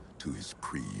aspirants to his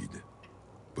creed.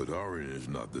 But Arin is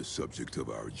not the subject of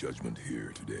our judgment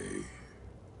here today.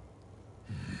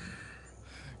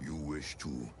 You wish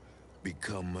to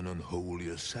become an unholy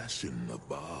assassin of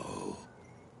Baal.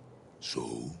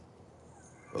 So,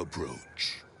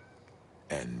 approach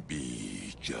and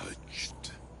be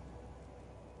judged.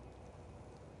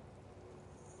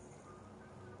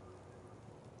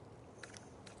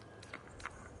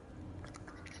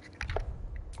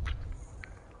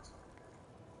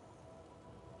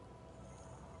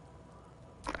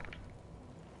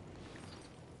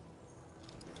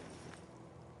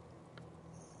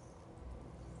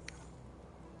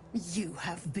 You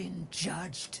have been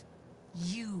judged.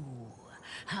 You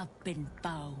have been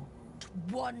found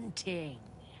wanting.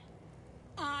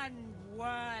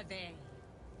 Unworthy.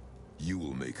 You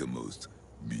will make a most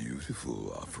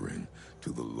beautiful offering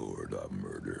to the Lord of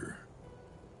Murder.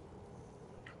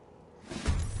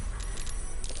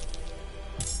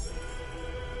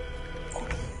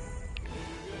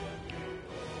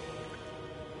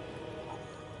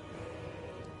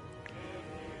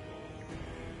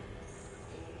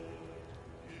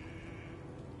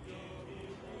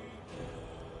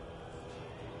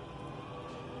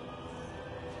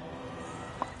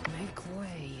 Make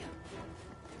way.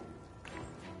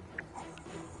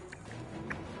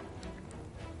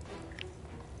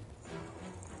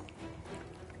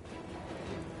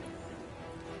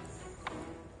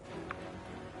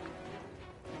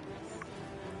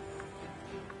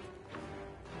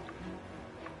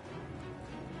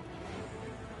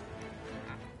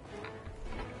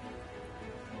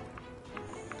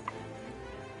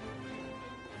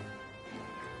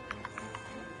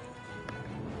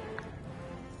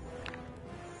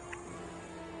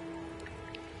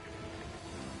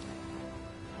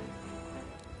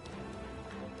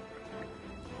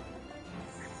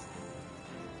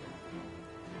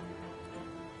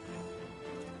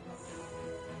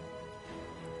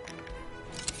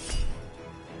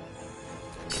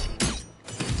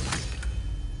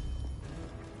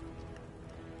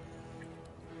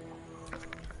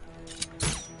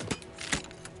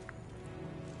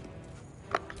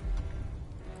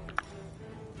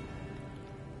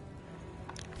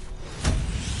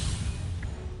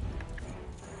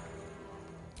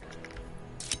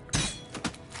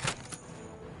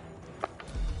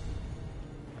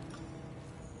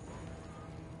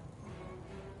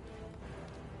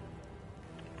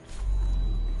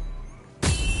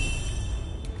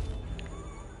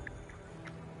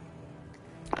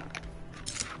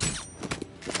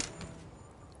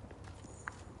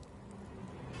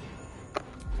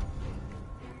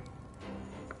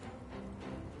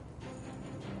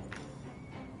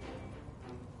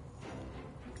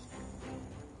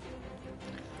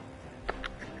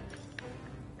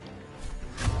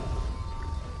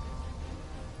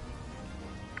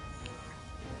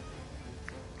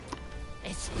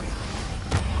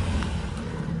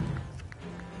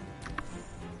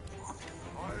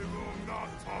 I will not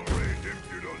tolerate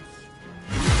impudence.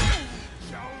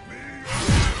 Shall be your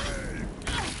grave.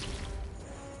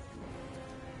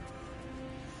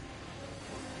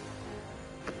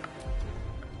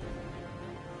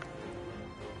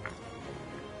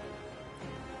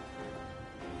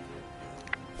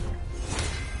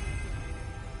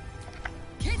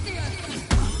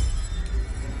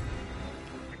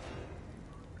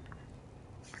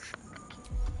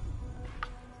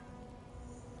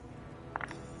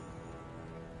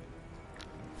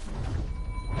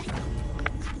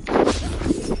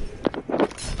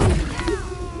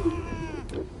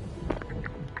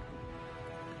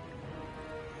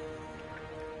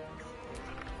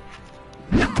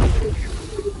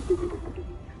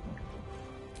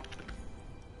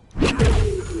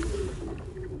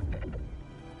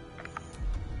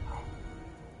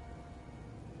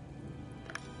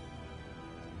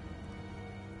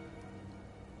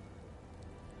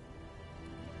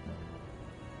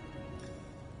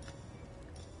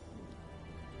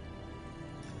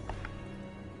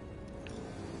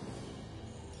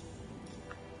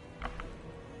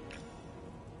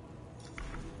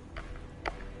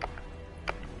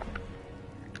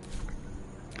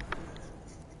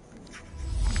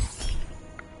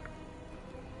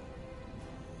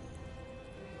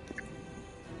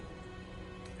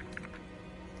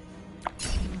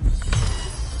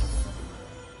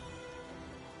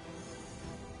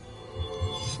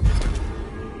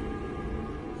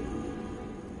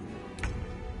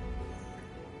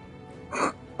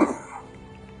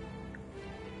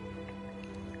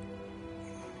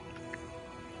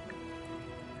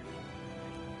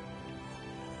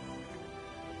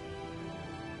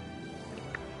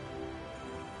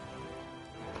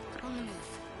 On the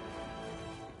move.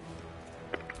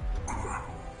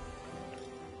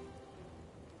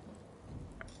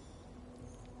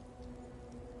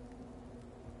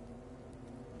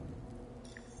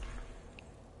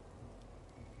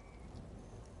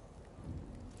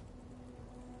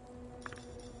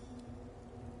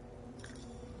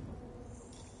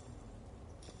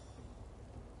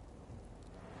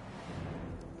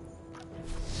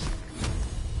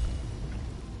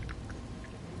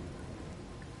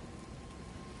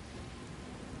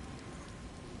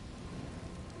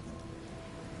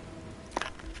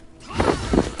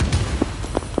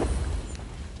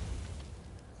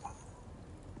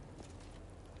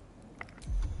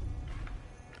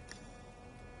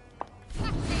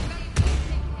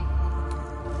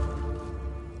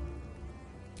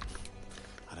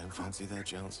 fancy their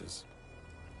chances.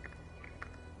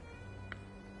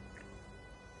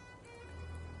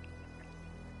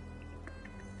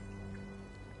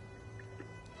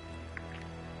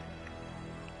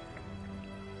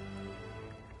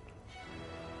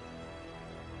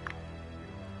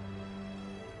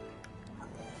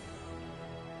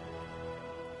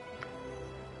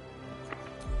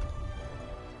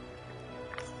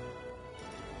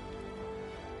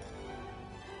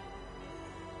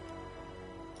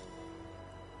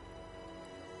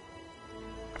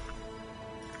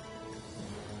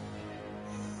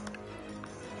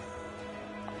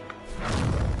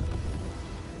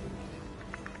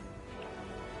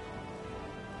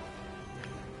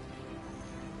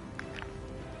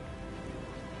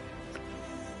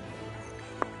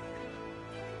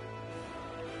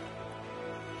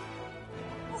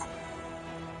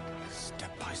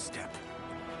 Step by step.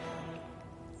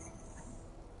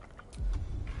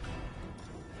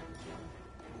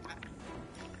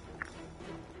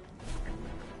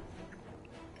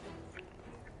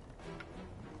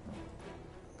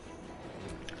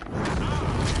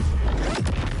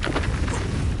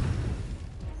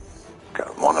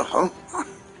 Got one of them.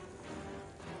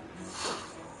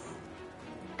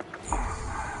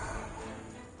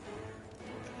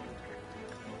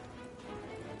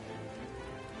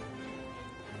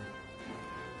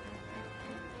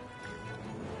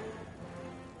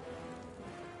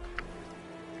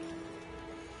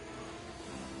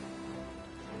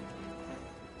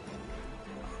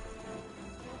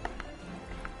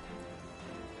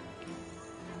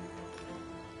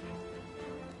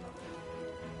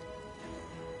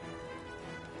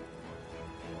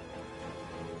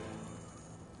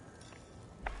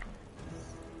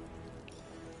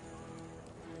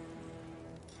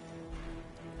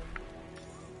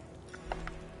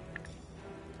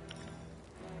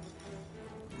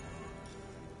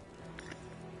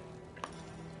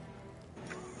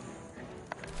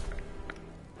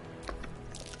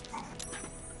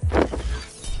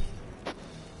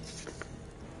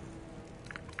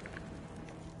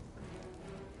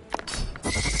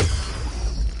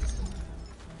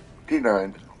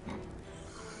 Denied.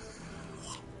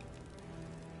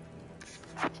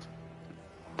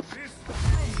 This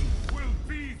room will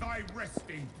be thy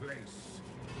resting place.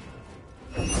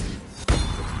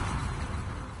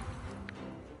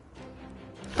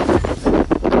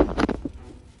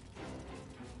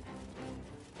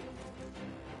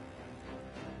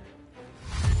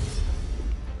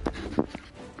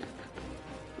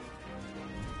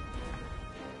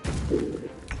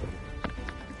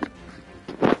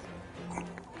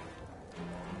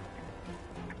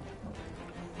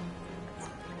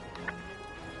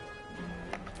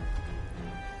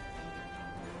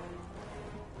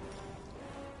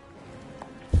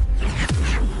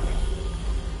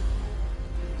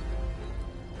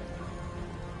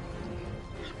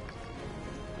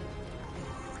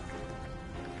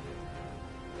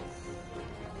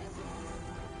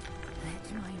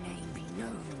 Let my name be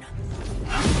known.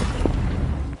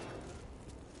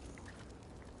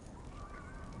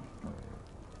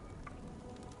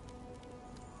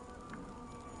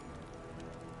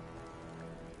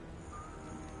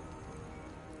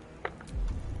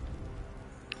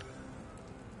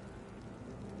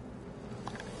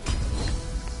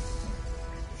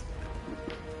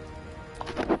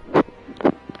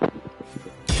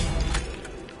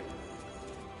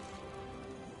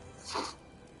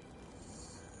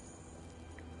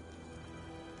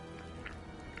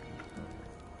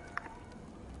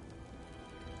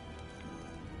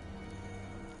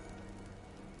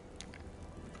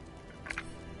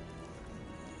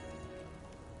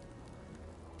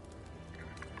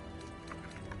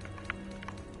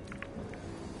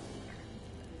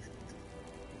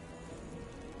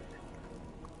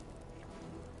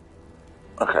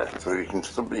 Okay, so you can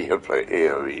still be here for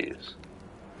AoEs.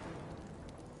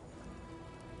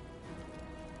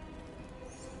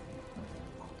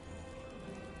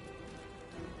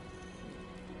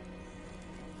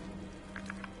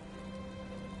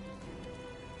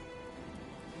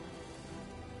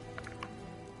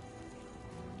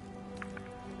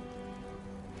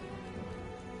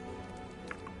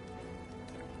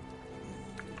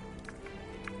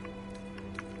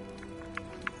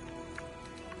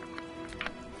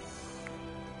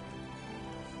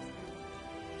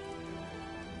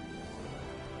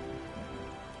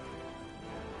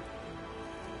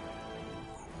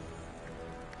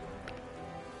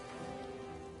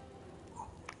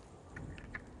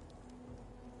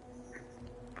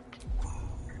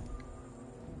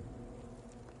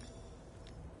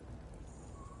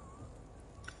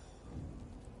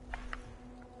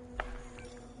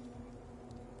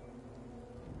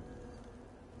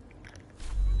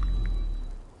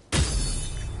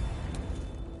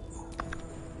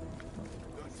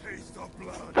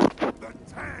 blood, the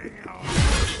tang of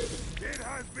it. It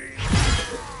has been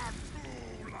far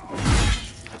too long.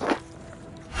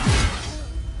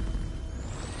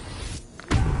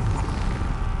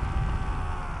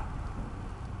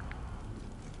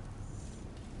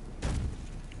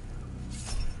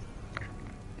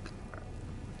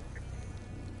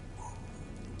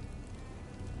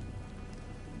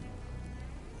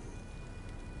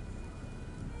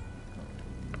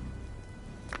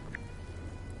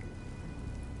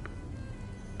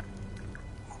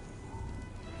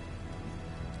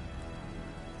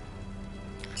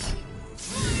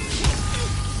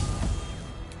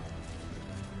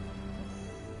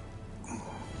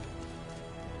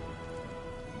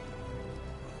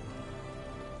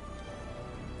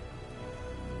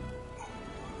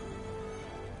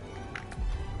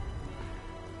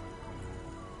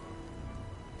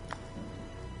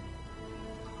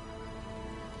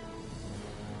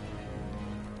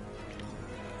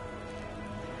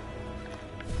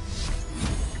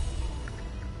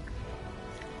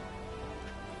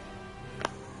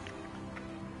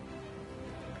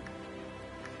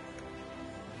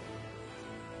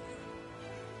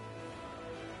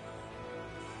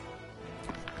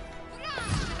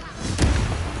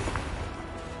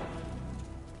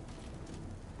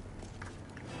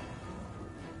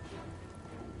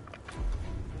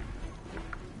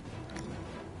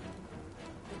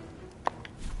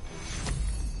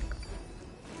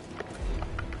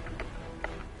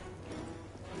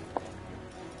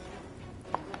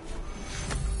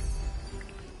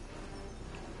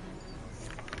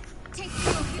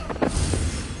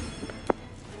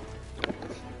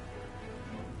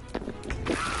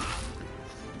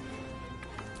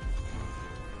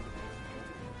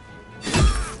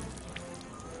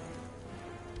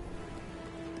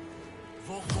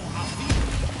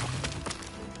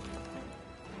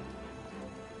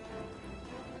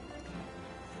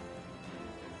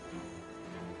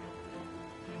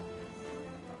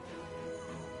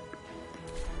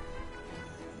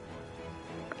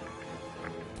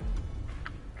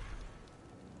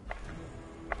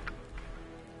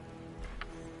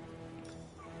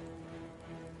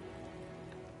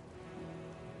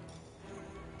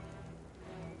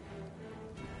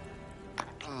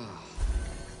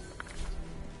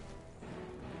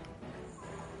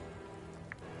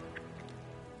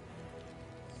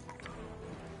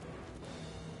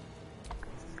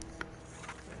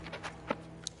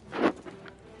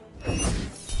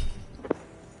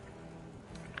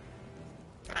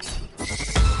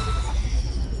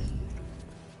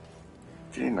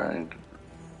 G9.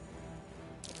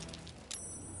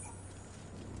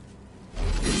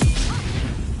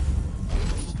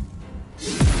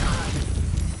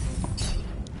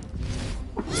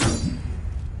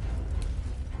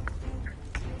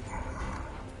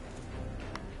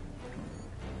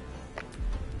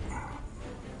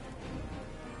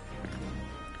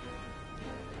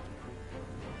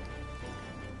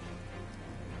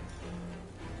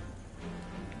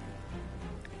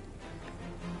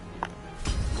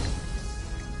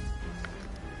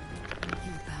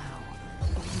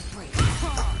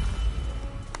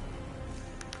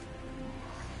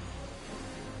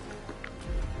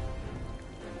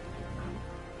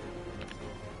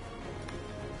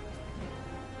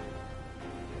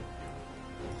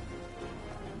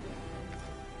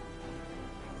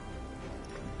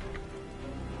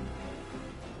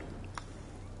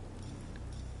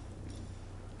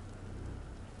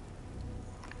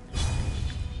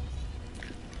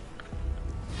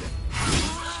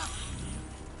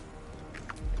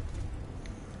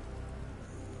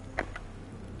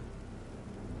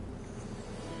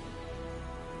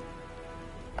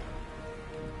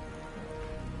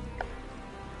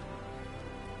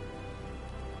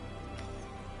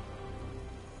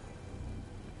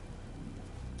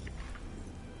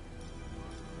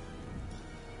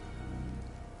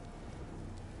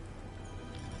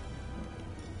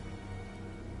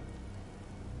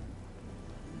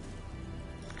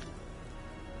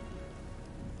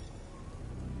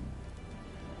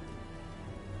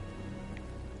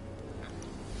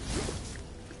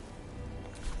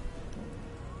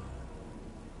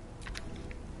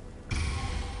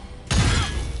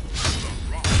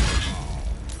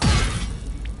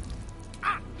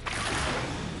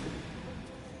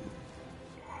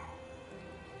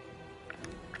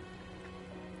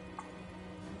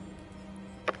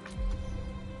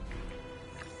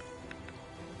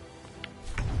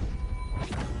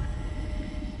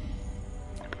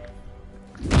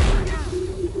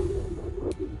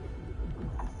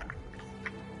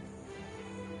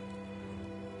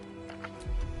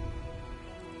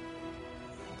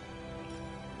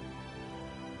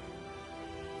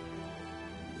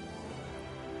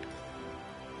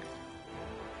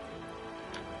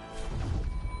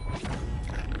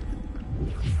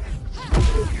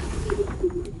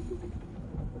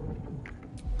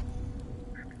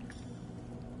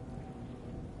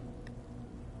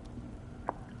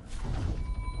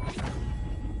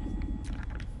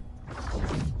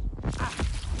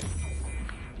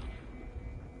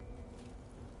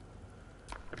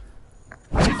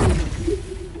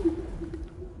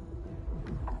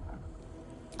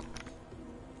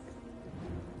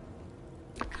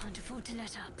 afford to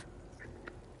let up.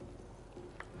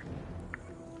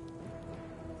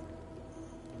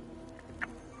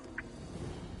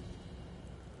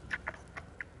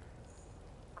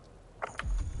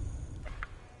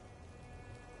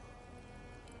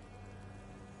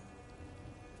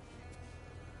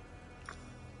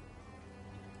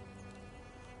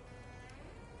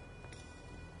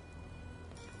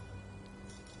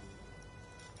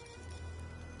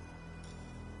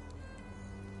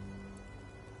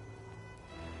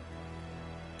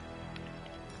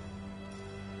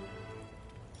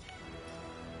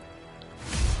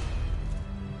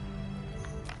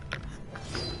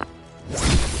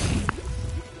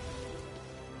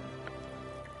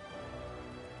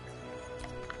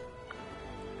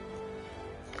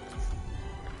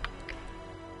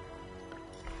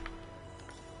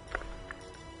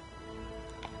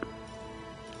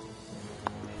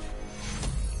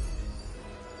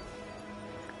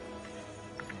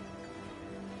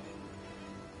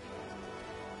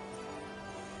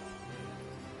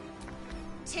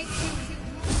 Take him.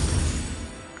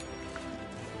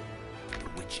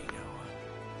 Witching hour.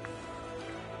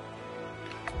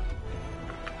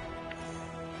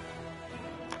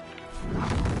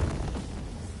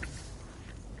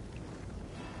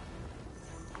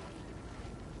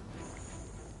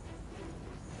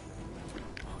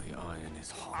 Oh, the iron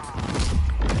is hot.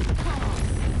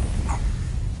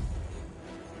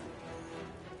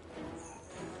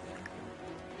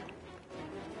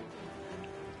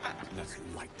 Let's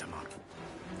light them up.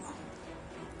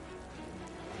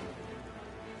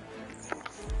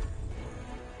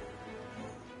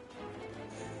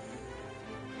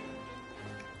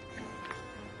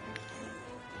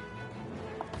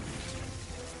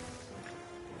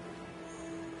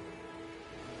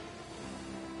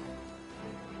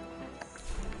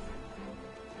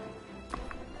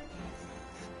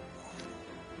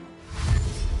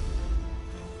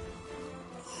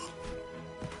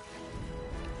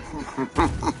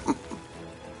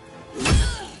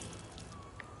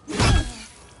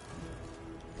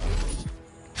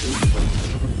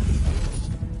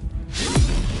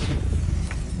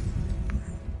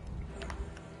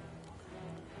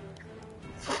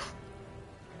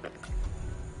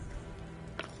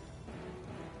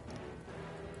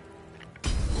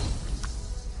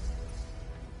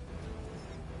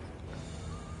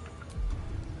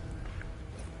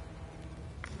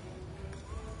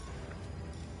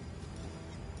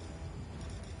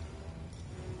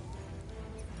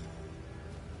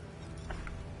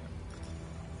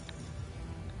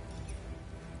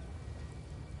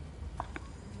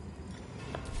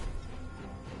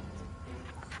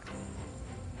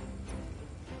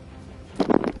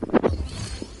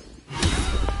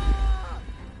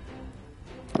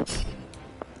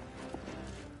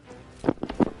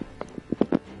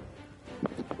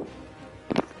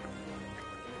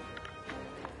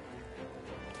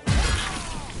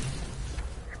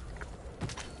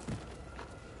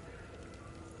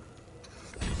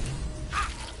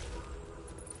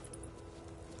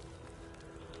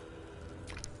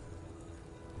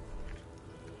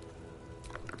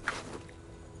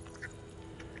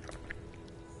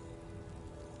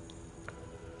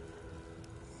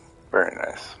 Very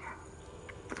nice.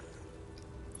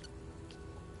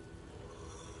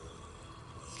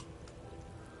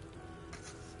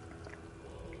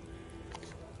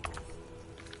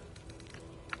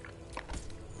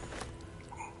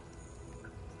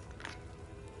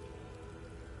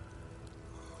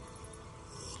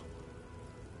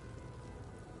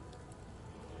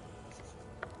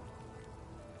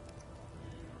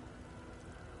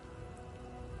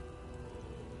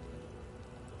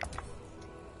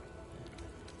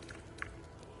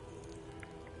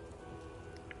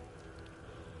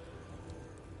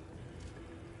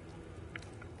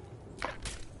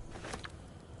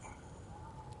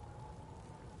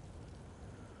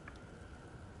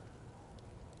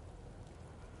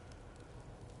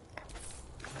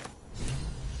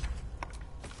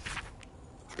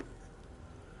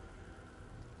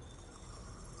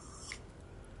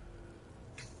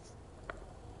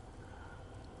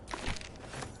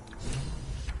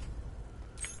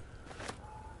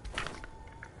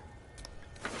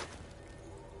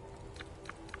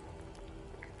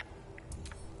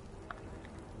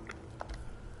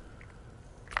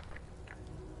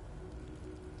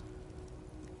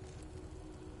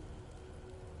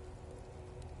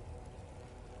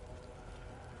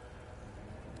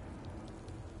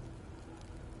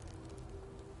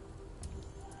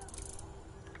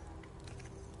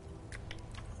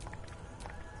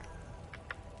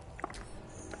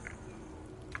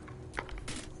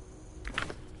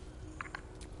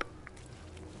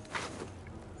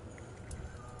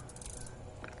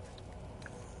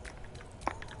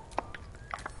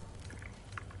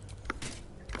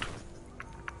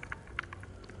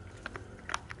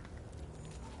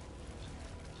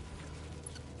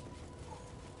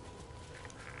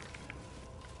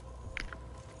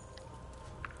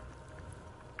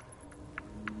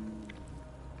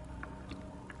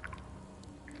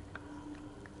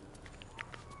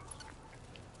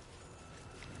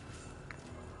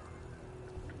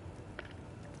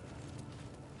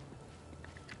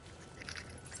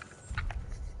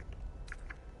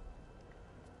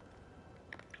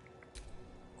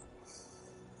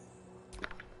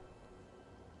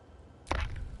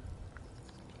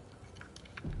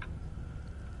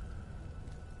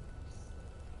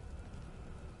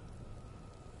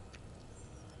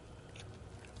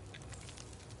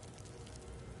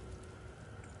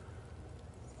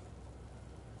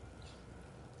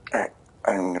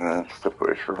 I'm gonna step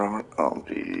away for a moment. I'll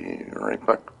be right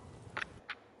back.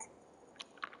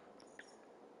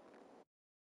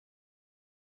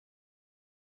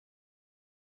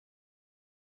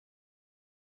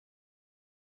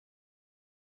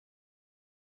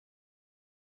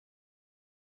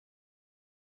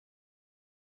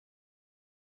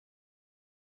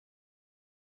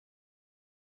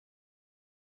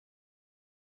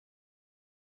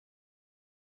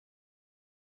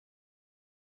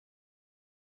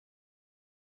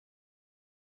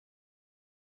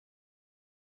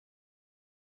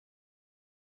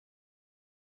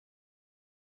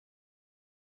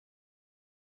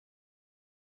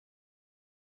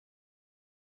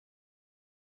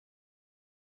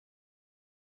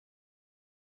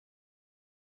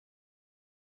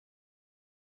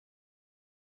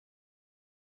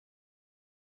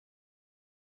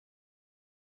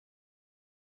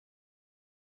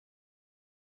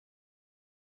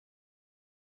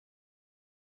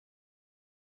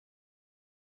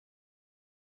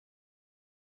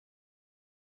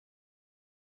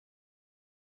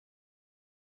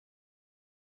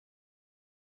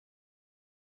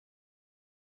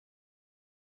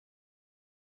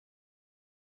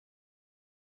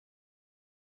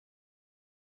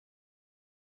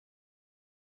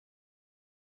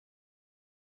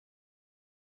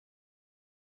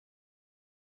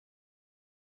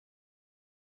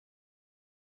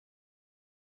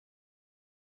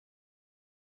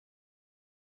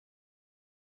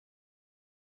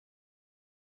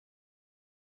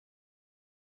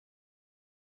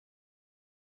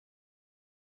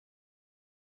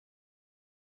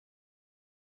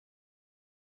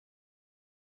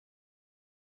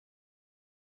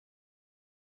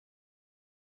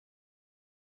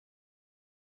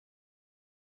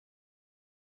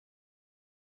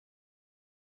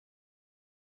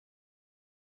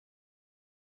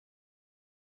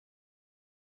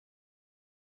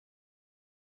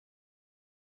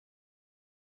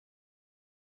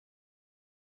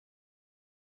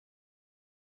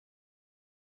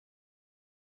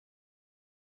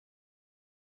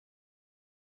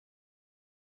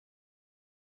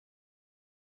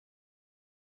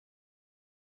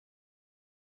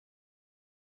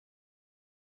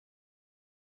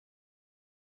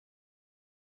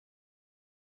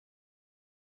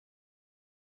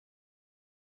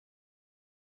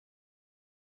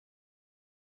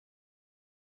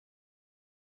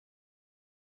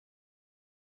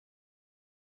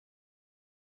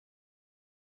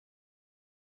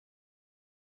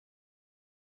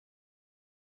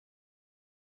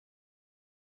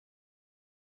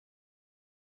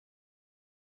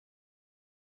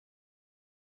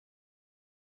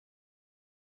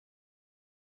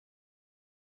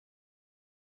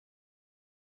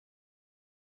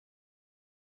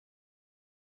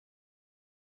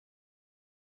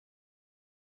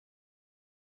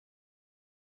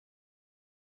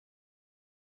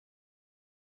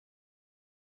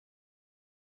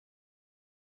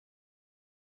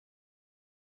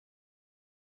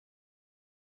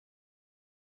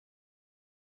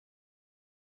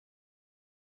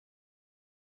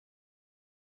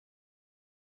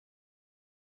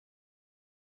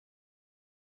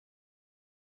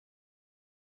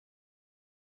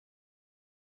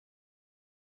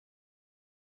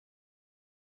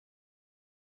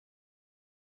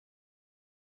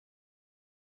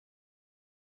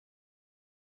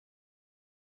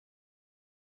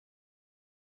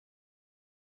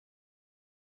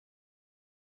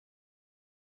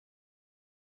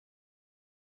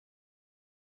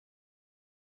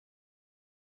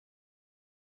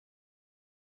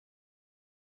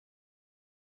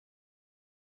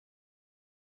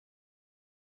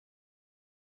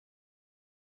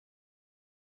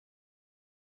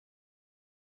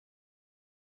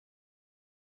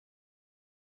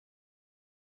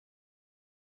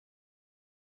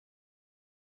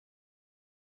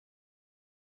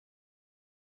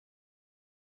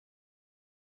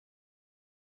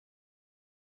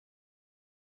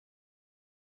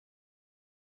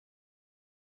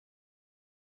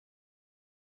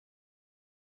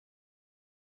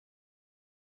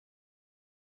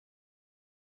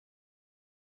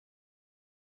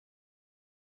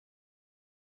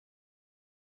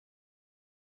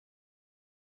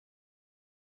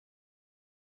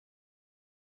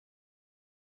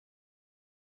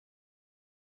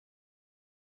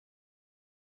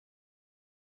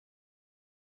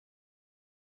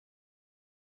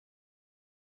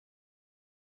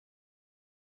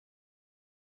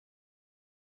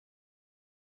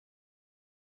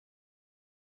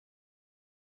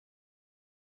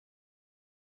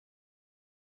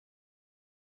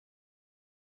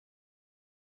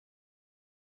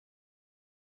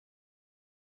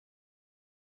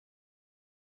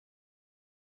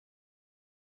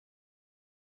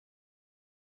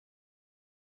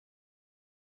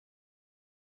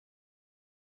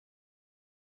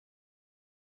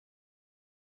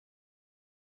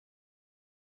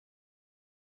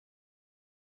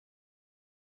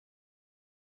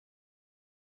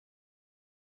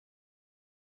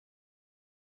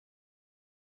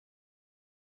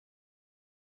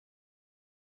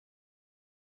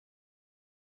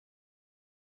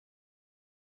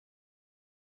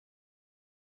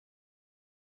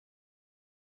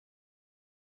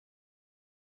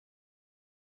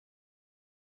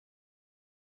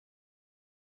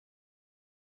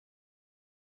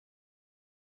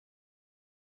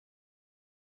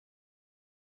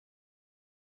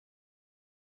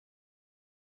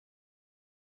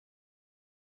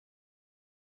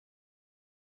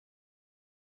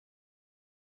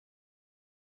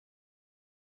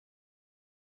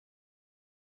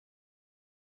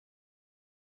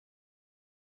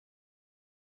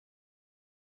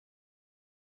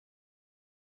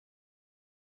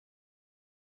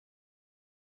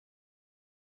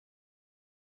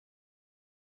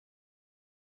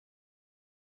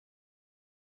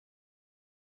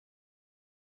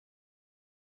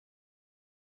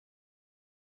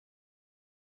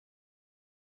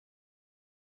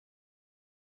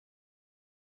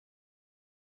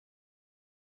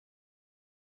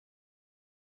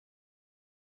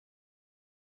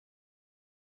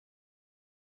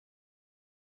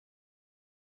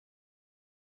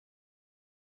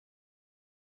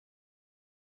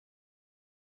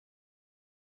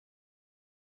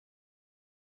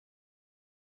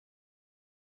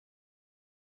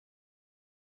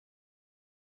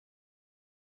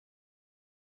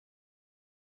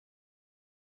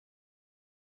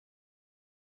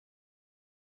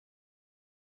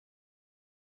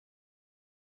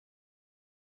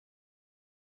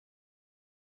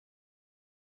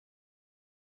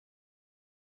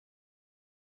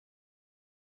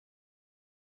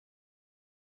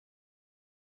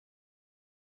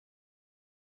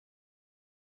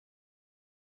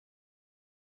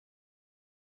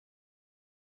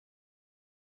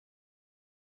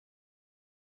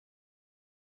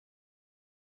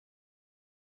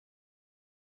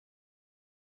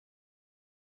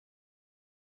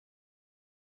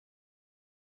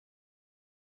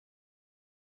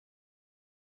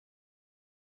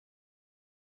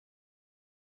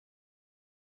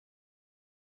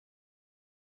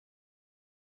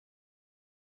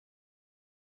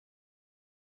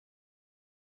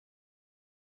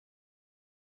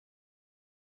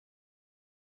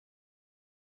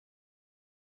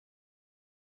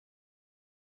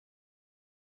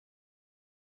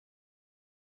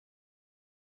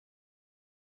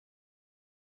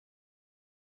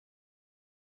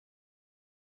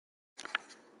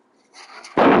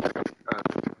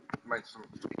 might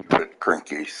be a bit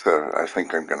cranky, so I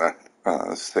think I'm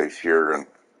gonna stay here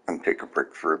and take a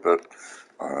break for a bit.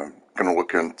 Gonna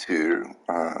look into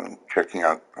checking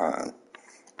out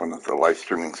one of the live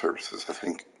streaming services. I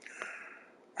think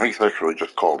it's actually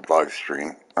just called live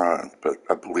stream, but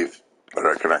I believe that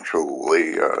I can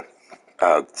actually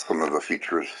add some of the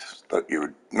features that you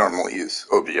would normally use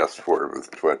OBS for with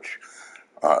Twitch,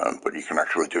 but you can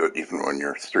actually do it even when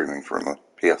you're streaming from a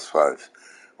PS5,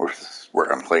 which is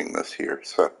where I'm playing this here.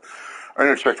 So I'm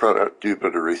going to check that out, do a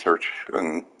bit of research,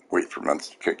 and wait for months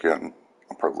to kick in.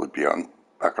 I'll probably be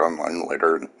back online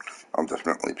later, and I'll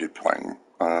definitely be playing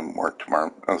more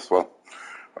tomorrow as well.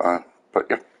 But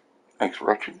yeah, thanks for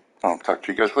watching. I'll talk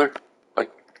to you guys later.